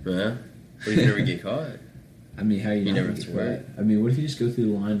caught. Yeah. But you can never get caught. I mean, how you never get have to caught? worry. I mean, what if you just go through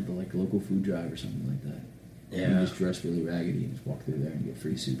the line of the like local food drive or something like that? Yeah. You just dress really raggedy and just walk through there and get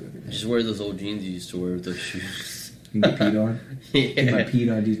free soup every day. Just wear those old jeans you used to wear with those shoes. You can get peed on. Yeah. Get my peed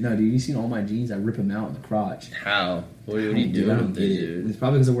on, dude. No, dude, you seen all my jeans? I rip them out in the crotch. How? What are you I don't doing with get it, it. dude? It's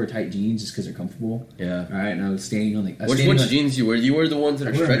probably because I wear tight jeans just because they're comfortable. Yeah. All right, and I was standing on the. Which jeans you wear? Do you wear the ones that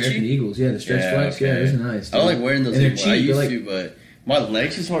I are wear stretchy? American Eagles, yeah, the stretch flex, okay. yeah, those are nice. I don't like wearing those and they're anymore. I cheap, used like, to, but my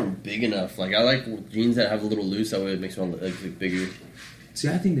legs just aren't big enough. Like I like jeans that have a little loose. That way it makes my legs look bigger. See,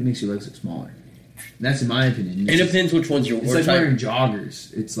 I think that makes your legs look smaller. That's in my opinion. It depends which ones you're It's like wearing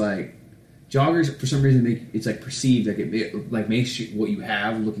joggers. It's like joggers for some reason it's like perceived like it like makes what you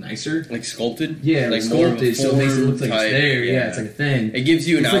have look nicer. Like sculpted. Yeah, like sculpted, more of a so it makes it look like type. it's there. Yeah, it's like a thing. It gives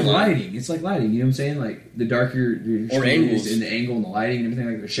you an It's like outline. lighting. It's like lighting. You know what I'm saying? Like the darker your Or skin angles. is and the angle and the lighting and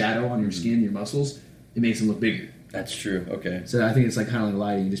everything, like the shadow on your skin, your muscles, it makes them look bigger. That's true. Okay. So I think it's like kind of like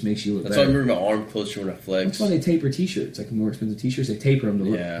lighting. It just makes you look That's why I better. remember my arm closer when I flex. That's why they taper t-shirts. Like more expensive t-shirts, they taper them to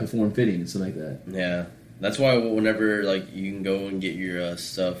look form fitting and stuff like that. Yeah. That's why whenever like you can go and get your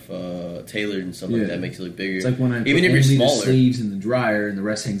stuff tailored and stuff like that, makes it look bigger. It's like when I even if you're only smaller. the sleeves in the dryer and the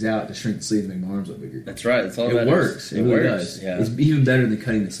rest hangs out to shrink the sleeves and make my arms look bigger. That's right. That's all It that works. Is. It really works. does. Yeah. It's even better than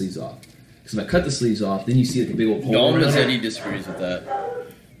cutting the sleeves off. Because if I cut the sleeves off, then you see like a big old hole. Dom around said it. he disagrees with that.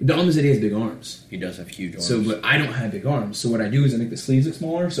 Dom said he has big arms. He does have huge arms. So, but I don't have big arms. So what I do is I make the sleeves look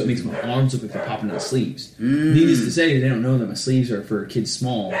smaller, so it makes my arms look like they're popping out of sleeves. Needless to say, they don't know that my sleeves are for kids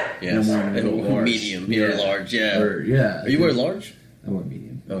small. Yes. And I'm wearing a little large. Medium. You're large. Yeah. Are you wear large? I wear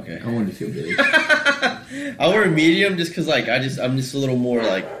medium. Okay. I wanted to feel big. I wear medium just because like I'm just a little more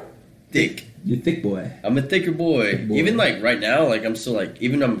like thick. You're a thick boy. I'm a thicker boy. Thick boy. Even like right now, like I'm still like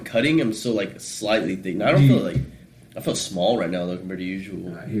even I'm cutting, I'm still like slightly thick. Now, I don't feel like I feel small right now though compared to usual.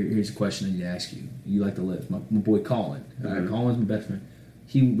 All right, here's a question I need to ask you. You like to lift. My boy Colin. All right, Colin's my best friend.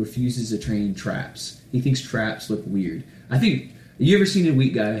 He refuses to train traps. He thinks traps look weird. I think. You ever seen a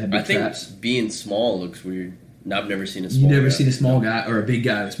weak guy have big traps? Being small looks weird. I've never seen a small. You've never seen a small guy or a big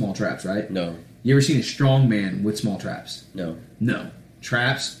guy with small traps, right? No. You ever seen a strong man with small traps? No. No.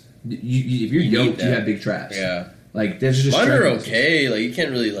 Traps. If you're yoked, you have big traps. Yeah. Like there's just mine are strike okay. Like you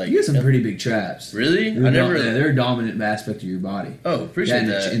can't really like. You got some pretty big traps. Really? They're a dominant aspect of your body. Oh, appreciate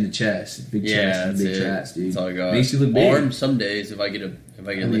that. In the chest, big chest, and big traps, dude. That's all I got. Makes you look big. Arms some days if I get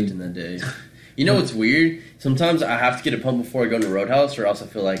lifting that day. You know what's weird? Sometimes I have to get a pump before I go to Roadhouse, or else I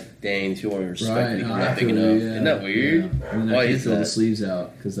feel like, dang, these people won't respect me because I'm not big enough. Isn't that weird? Yeah. And then Why I can't is fill that? the sleeves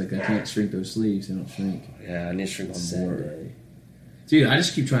out because like I can't shrink those sleeves. They don't shrink. Yeah, I need to shrink on more. Dude, I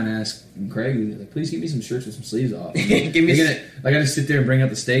just keep trying to ask Craig, like, please give me some shirts with some sleeves off. Give me. I just sit there and bring out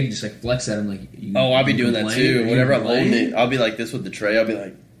the steak, and just like flex at him, like. I'll be doing that too. Whenever I'm holding it, I'll be like this with the tray. I'll be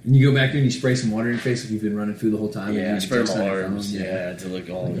like. And you go back there and you spray some water in your face if you've been running food the whole time. Yeah, and spray my arms. Yeah, to look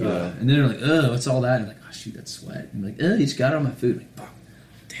all. And then they're like, "Oh, what's all that?" And I'm like, "Oh shoot, that's sweat." And I'm like, "Oh, you just got it on my food." I'm like, fuck.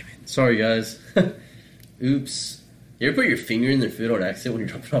 Damn it. Sorry, guys. Oops. You ever put your finger in their food on accident when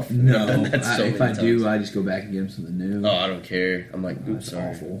you're dropping off food? No. I've done that so If many I times. do, I just go back and get them something new. Oh, I don't care. I'm like, oops, That's sorry.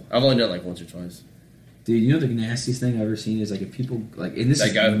 awful. I've only done it like once or twice. Dude, you know the nastiest thing I've ever seen is like if people like, and this That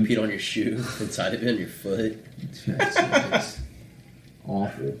is guy who peed on your shoe inside of it on your foot. It's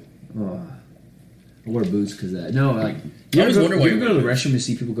awful. Ugh. I wear boots because of that. No, like you I always wonder why you you go to the wear restroom and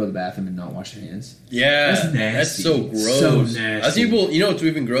see people go to the bathroom and not wash their hands. Yeah, That's nasty. That's so gross. So nasty. I see people. You know what's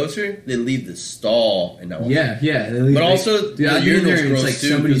even grosser? They leave the stall and not. Yeah. But also, dude, the I've been there urinal's and it's gross like too,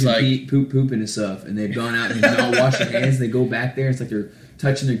 somebody's 'cause, like- pooping and stuff, and they've gone out and not washed their hands. And they go back there. It's like they're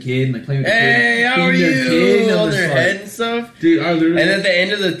touching their kid and like playing with their Hey, kid. how are feeding their kid, you? and I'm On just their like, head and stuff. dude. I literally. And at the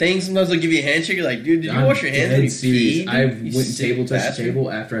end of the thing, sometimes they'll give you a handshake. You're like, dude, did you I'm wash your hands when you dead serious. peed? I You went and sick table touched the bastard.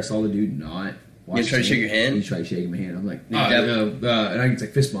 table after I saw the dude not. You try to shake your hand? He tried shaking my hand. I'm like, Yeah. and I get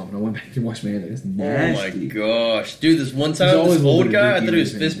like fist bump, and I went back and washed my hand. Like, that's Oh nasty. my gosh, dude! This one There's time, always this a little old bit of guy, I dicky thought he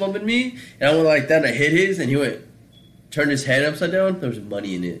was in his fist bumping me, and I went like that, and I hit his, and he went, turned his head upside down. There was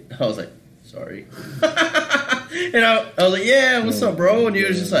money in it. I was like, sorry, and I was like, yeah, what's up, bro? And he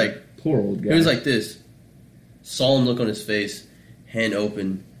was just like, Poor old guy. he was like this, solemn look on his face, hand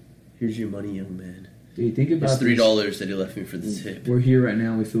open. Here's your money, young man. dude, think about It's $3 that he left me for the this. tip. We're here right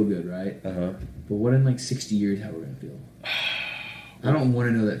now. We feel good, right? Uh huh. But what in like 60 years, how we're gonna feel? I don't want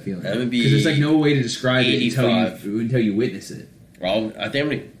to know that feeling. That would be because there's like no way to describe it 85. until you witness it. Well, I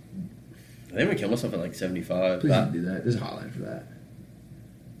think I'm gonna kill myself at like 75. Please don't do that. There's a hotline for that.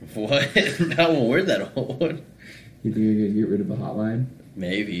 What? Now we're that old. You think you're gonna get rid of a hotline?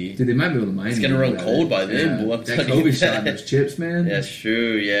 Maybe. Dude, they might be able to mine. It's you gonna run about cold it. by then, Yeah. boy, I'm That telling you COVID shot, that. those chips, man. That's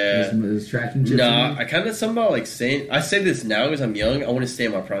true. Yeah. Those tracking chips. Nah, man. I kind of somehow like saying. I say this now because I'm young. I want to stay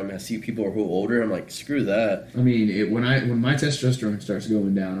in my prime. I see people who are older. I'm like, screw that. I mean, when my testosterone starts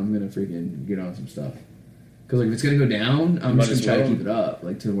going down, I'm gonna freaking get on some stuff. Because like if it's gonna go down, I'm Might just as gonna try well. to keep it up,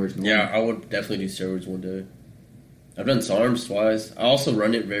 like to where it's normal. Yeah, I would definitely do steroids one day. I've done SARMs twice. I also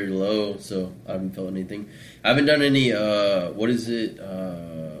run it very low, so I haven't felt anything. I haven't done any. What is it?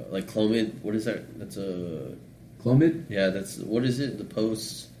 Like Clomid. What is that? That's a. Clomid? Yeah, that's what is it? The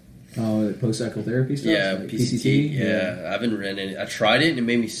post. Oh, the post-cycle therapy stuff? Yeah, like PCT. Yeah, I haven't ran any. I tried it and it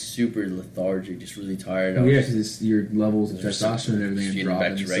made me super lethargic, just really tired. I Oh, was yeah, just- because your levels of Just testosterone and everything are getting dropping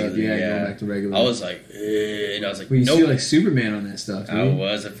back to and stuff. regular, Yeah, yeah. going back to regular. I was like, and I was like, well, you nope. feel like Superman on that stuff, dude. I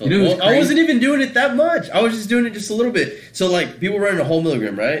was. I felt. You know what's well, I crazy? wasn't even doing it that much. I was just doing it just a little bit. So like, people running a whole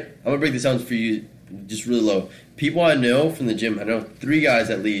milligram, right? I'm gonna break this down for you, just really low. People I know from the gym, I know 3 guys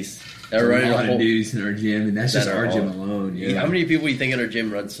at least that are running a a lot whole. of dudes in our gym, and that's that just are our gym all- alone. Yeah, How many people you think at our gym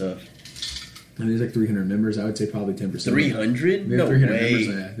run stuff? I mean, there's like 300 members. I would say probably 10%. 300? We No have 300 way. members.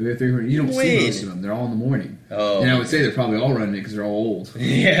 Yeah. We have 300. You don't When? see most of them. They're all in the morning. Oh, And I would say they're probably all running it because they're all old.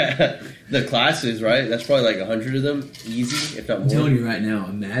 yeah. The classes, right? That's probably like 100 of them, easy, if not I'm more. telling you right now,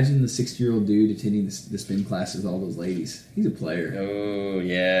 imagine the 60-year-old dude attending the spin classes with all those ladies. He's a player. Oh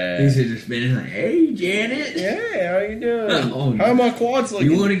yeah. He's just spinning like, hey, Janet. Yeah, how you doing? Oh, How are my quads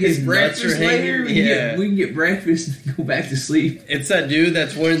looking? You want to His get nuts breakfast are hanging- later? Yeah. We can get breakfast and go back to sleep. It's that dude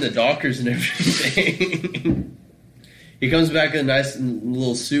that's wearing the Dockers and everything. He comes back in a nice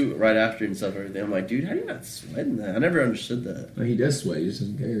little suit right after and stuff. Everything. I'm like, dude, how do you not sweat in that? I never understood that. Well, he does sweat. He just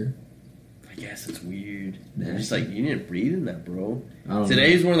doesn't care. I guess it's weird. Nasty. I'm just like, you didn't breathe in that, bro. I don't Today know.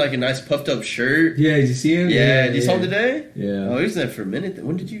 he's wearing like a nice puffed up shirt. Yeah, did you see him? Yeah, did you saw him today? Yeah. Oh, he was there for a minute.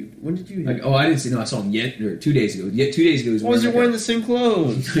 When did you? Like, oh, I didn't see. No, I saw him 2 days ago. 2 days ago, he was Why was he like wearing the same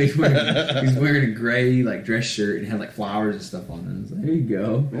clothes? he's wearing a gray like dress shirt and had like flowers and stuff on it. I was like, there you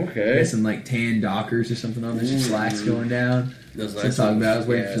go. Okay. Had some like tan Dockers or something on there, some slacks going down. Those That's what I'm talking about. I was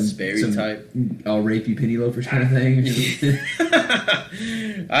waiting yeah, for some Sperry type. all rapey penny loafers kind of thing.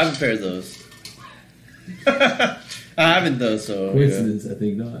 I have a pair of those. I haven't though, so yeah. Coincidence, I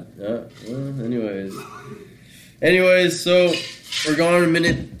think not. Yeah. Well, anyways, so we're going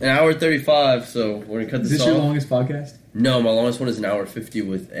an hour 35. So we're gonna cut Is this this your off. longest podcast? No, my longest one is an hour 50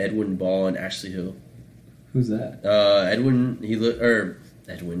 with Edwin Ball and Ashley Hill. Who's that? Edwin.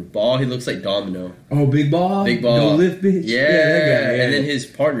 Edwin Ball. He looks like Domino. Oh, Big Ball. Big Ball. No lift, bitch. Yeah, that guy. Yeah. And then his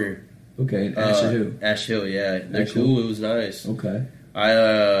partner. Okay, Asher who? Ash Hill. Yeah, they're Ash cool. Hill. It was nice. Okay.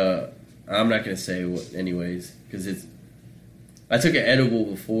 I'm not gonna say what, anyways, because I took an edible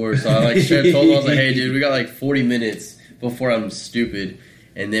before, so I like straight up told him, I was like, "Hey, dude, we got like 40 minutes before I'm stupid."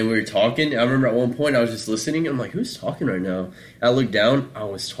 And then we were talking. I remember at one point I was just listening. And I'm like, "Who's talking right now?" And I looked down. I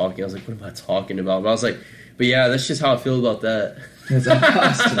was talking. I was like, "What am I talking about?" But I was like, "But yeah, that's just how I feel about that." That's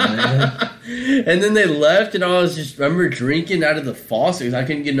awesome, man. And then they left, and I was just remember drinking out of the faucet because I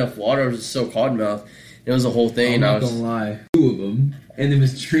couldn't get enough water. I was just so cottonmouth. It was a whole thing. I'm and I not was gonna lie. 2 of them, and then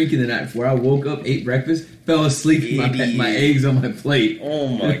was drinking the night before. I woke up, ate breakfast, fell asleep, with my eggs on my plate. Oh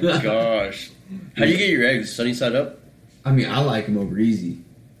my gosh! How do you get your eggs? Sunny side up? I mean, I like them over easy.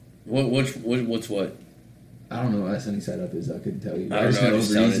 What's what? I don't know what sunny side up is. I couldn't tell you. I don't just know, know it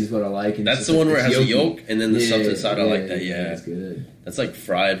just over easy sounded- is what I like. And That's the one where it has a yolk and then the something side. I like that. Yeah, that's good. That's like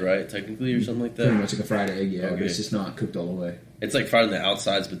fried, right? Technically, or something like Pretty that. much like a fried egg, yeah. But Okay. it's just not cooked all the way. It's like fried on the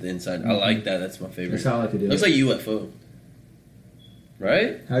outsides, but the inside. I like that. That's my favorite. That's how I like to do Looks it. like UFO,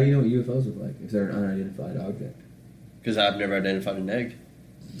 right? How do you know what UFOs look like if they're an unidentified object? Because I've never identified an egg.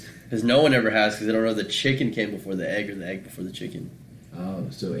 Because no one ever has. Because they don't know the chicken came before the egg or the egg before the chicken. Oh,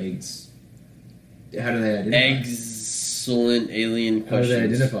 so eggs. How do they identify? Excellent alien How do they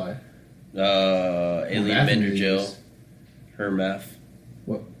questions. identify? Alien Math bender movies. gel. Hermath.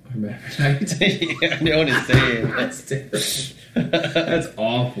 What? Hermaphrodite? Yeah, I know what it's saying. That's different. That's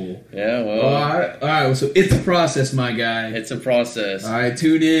awful. Yeah, well, All right. Well, so it's a process, my guy. it's a process. All right,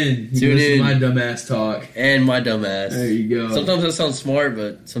 tune in. You Tune listen in. to my dumbass talk. And my dumbass. There you go. Sometimes I sound smart,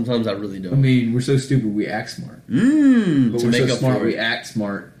 but sometimes I really I don't. mean, we're so stupid we act smart. But But to we're make so up smart for we it. act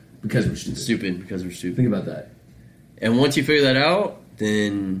smart because we're stupid. Stupid because we're stupid. Think about that. And once you figure that out,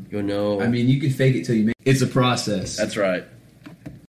 then you'll know. I mean, you can fake it till you make it. It's a process. That's right.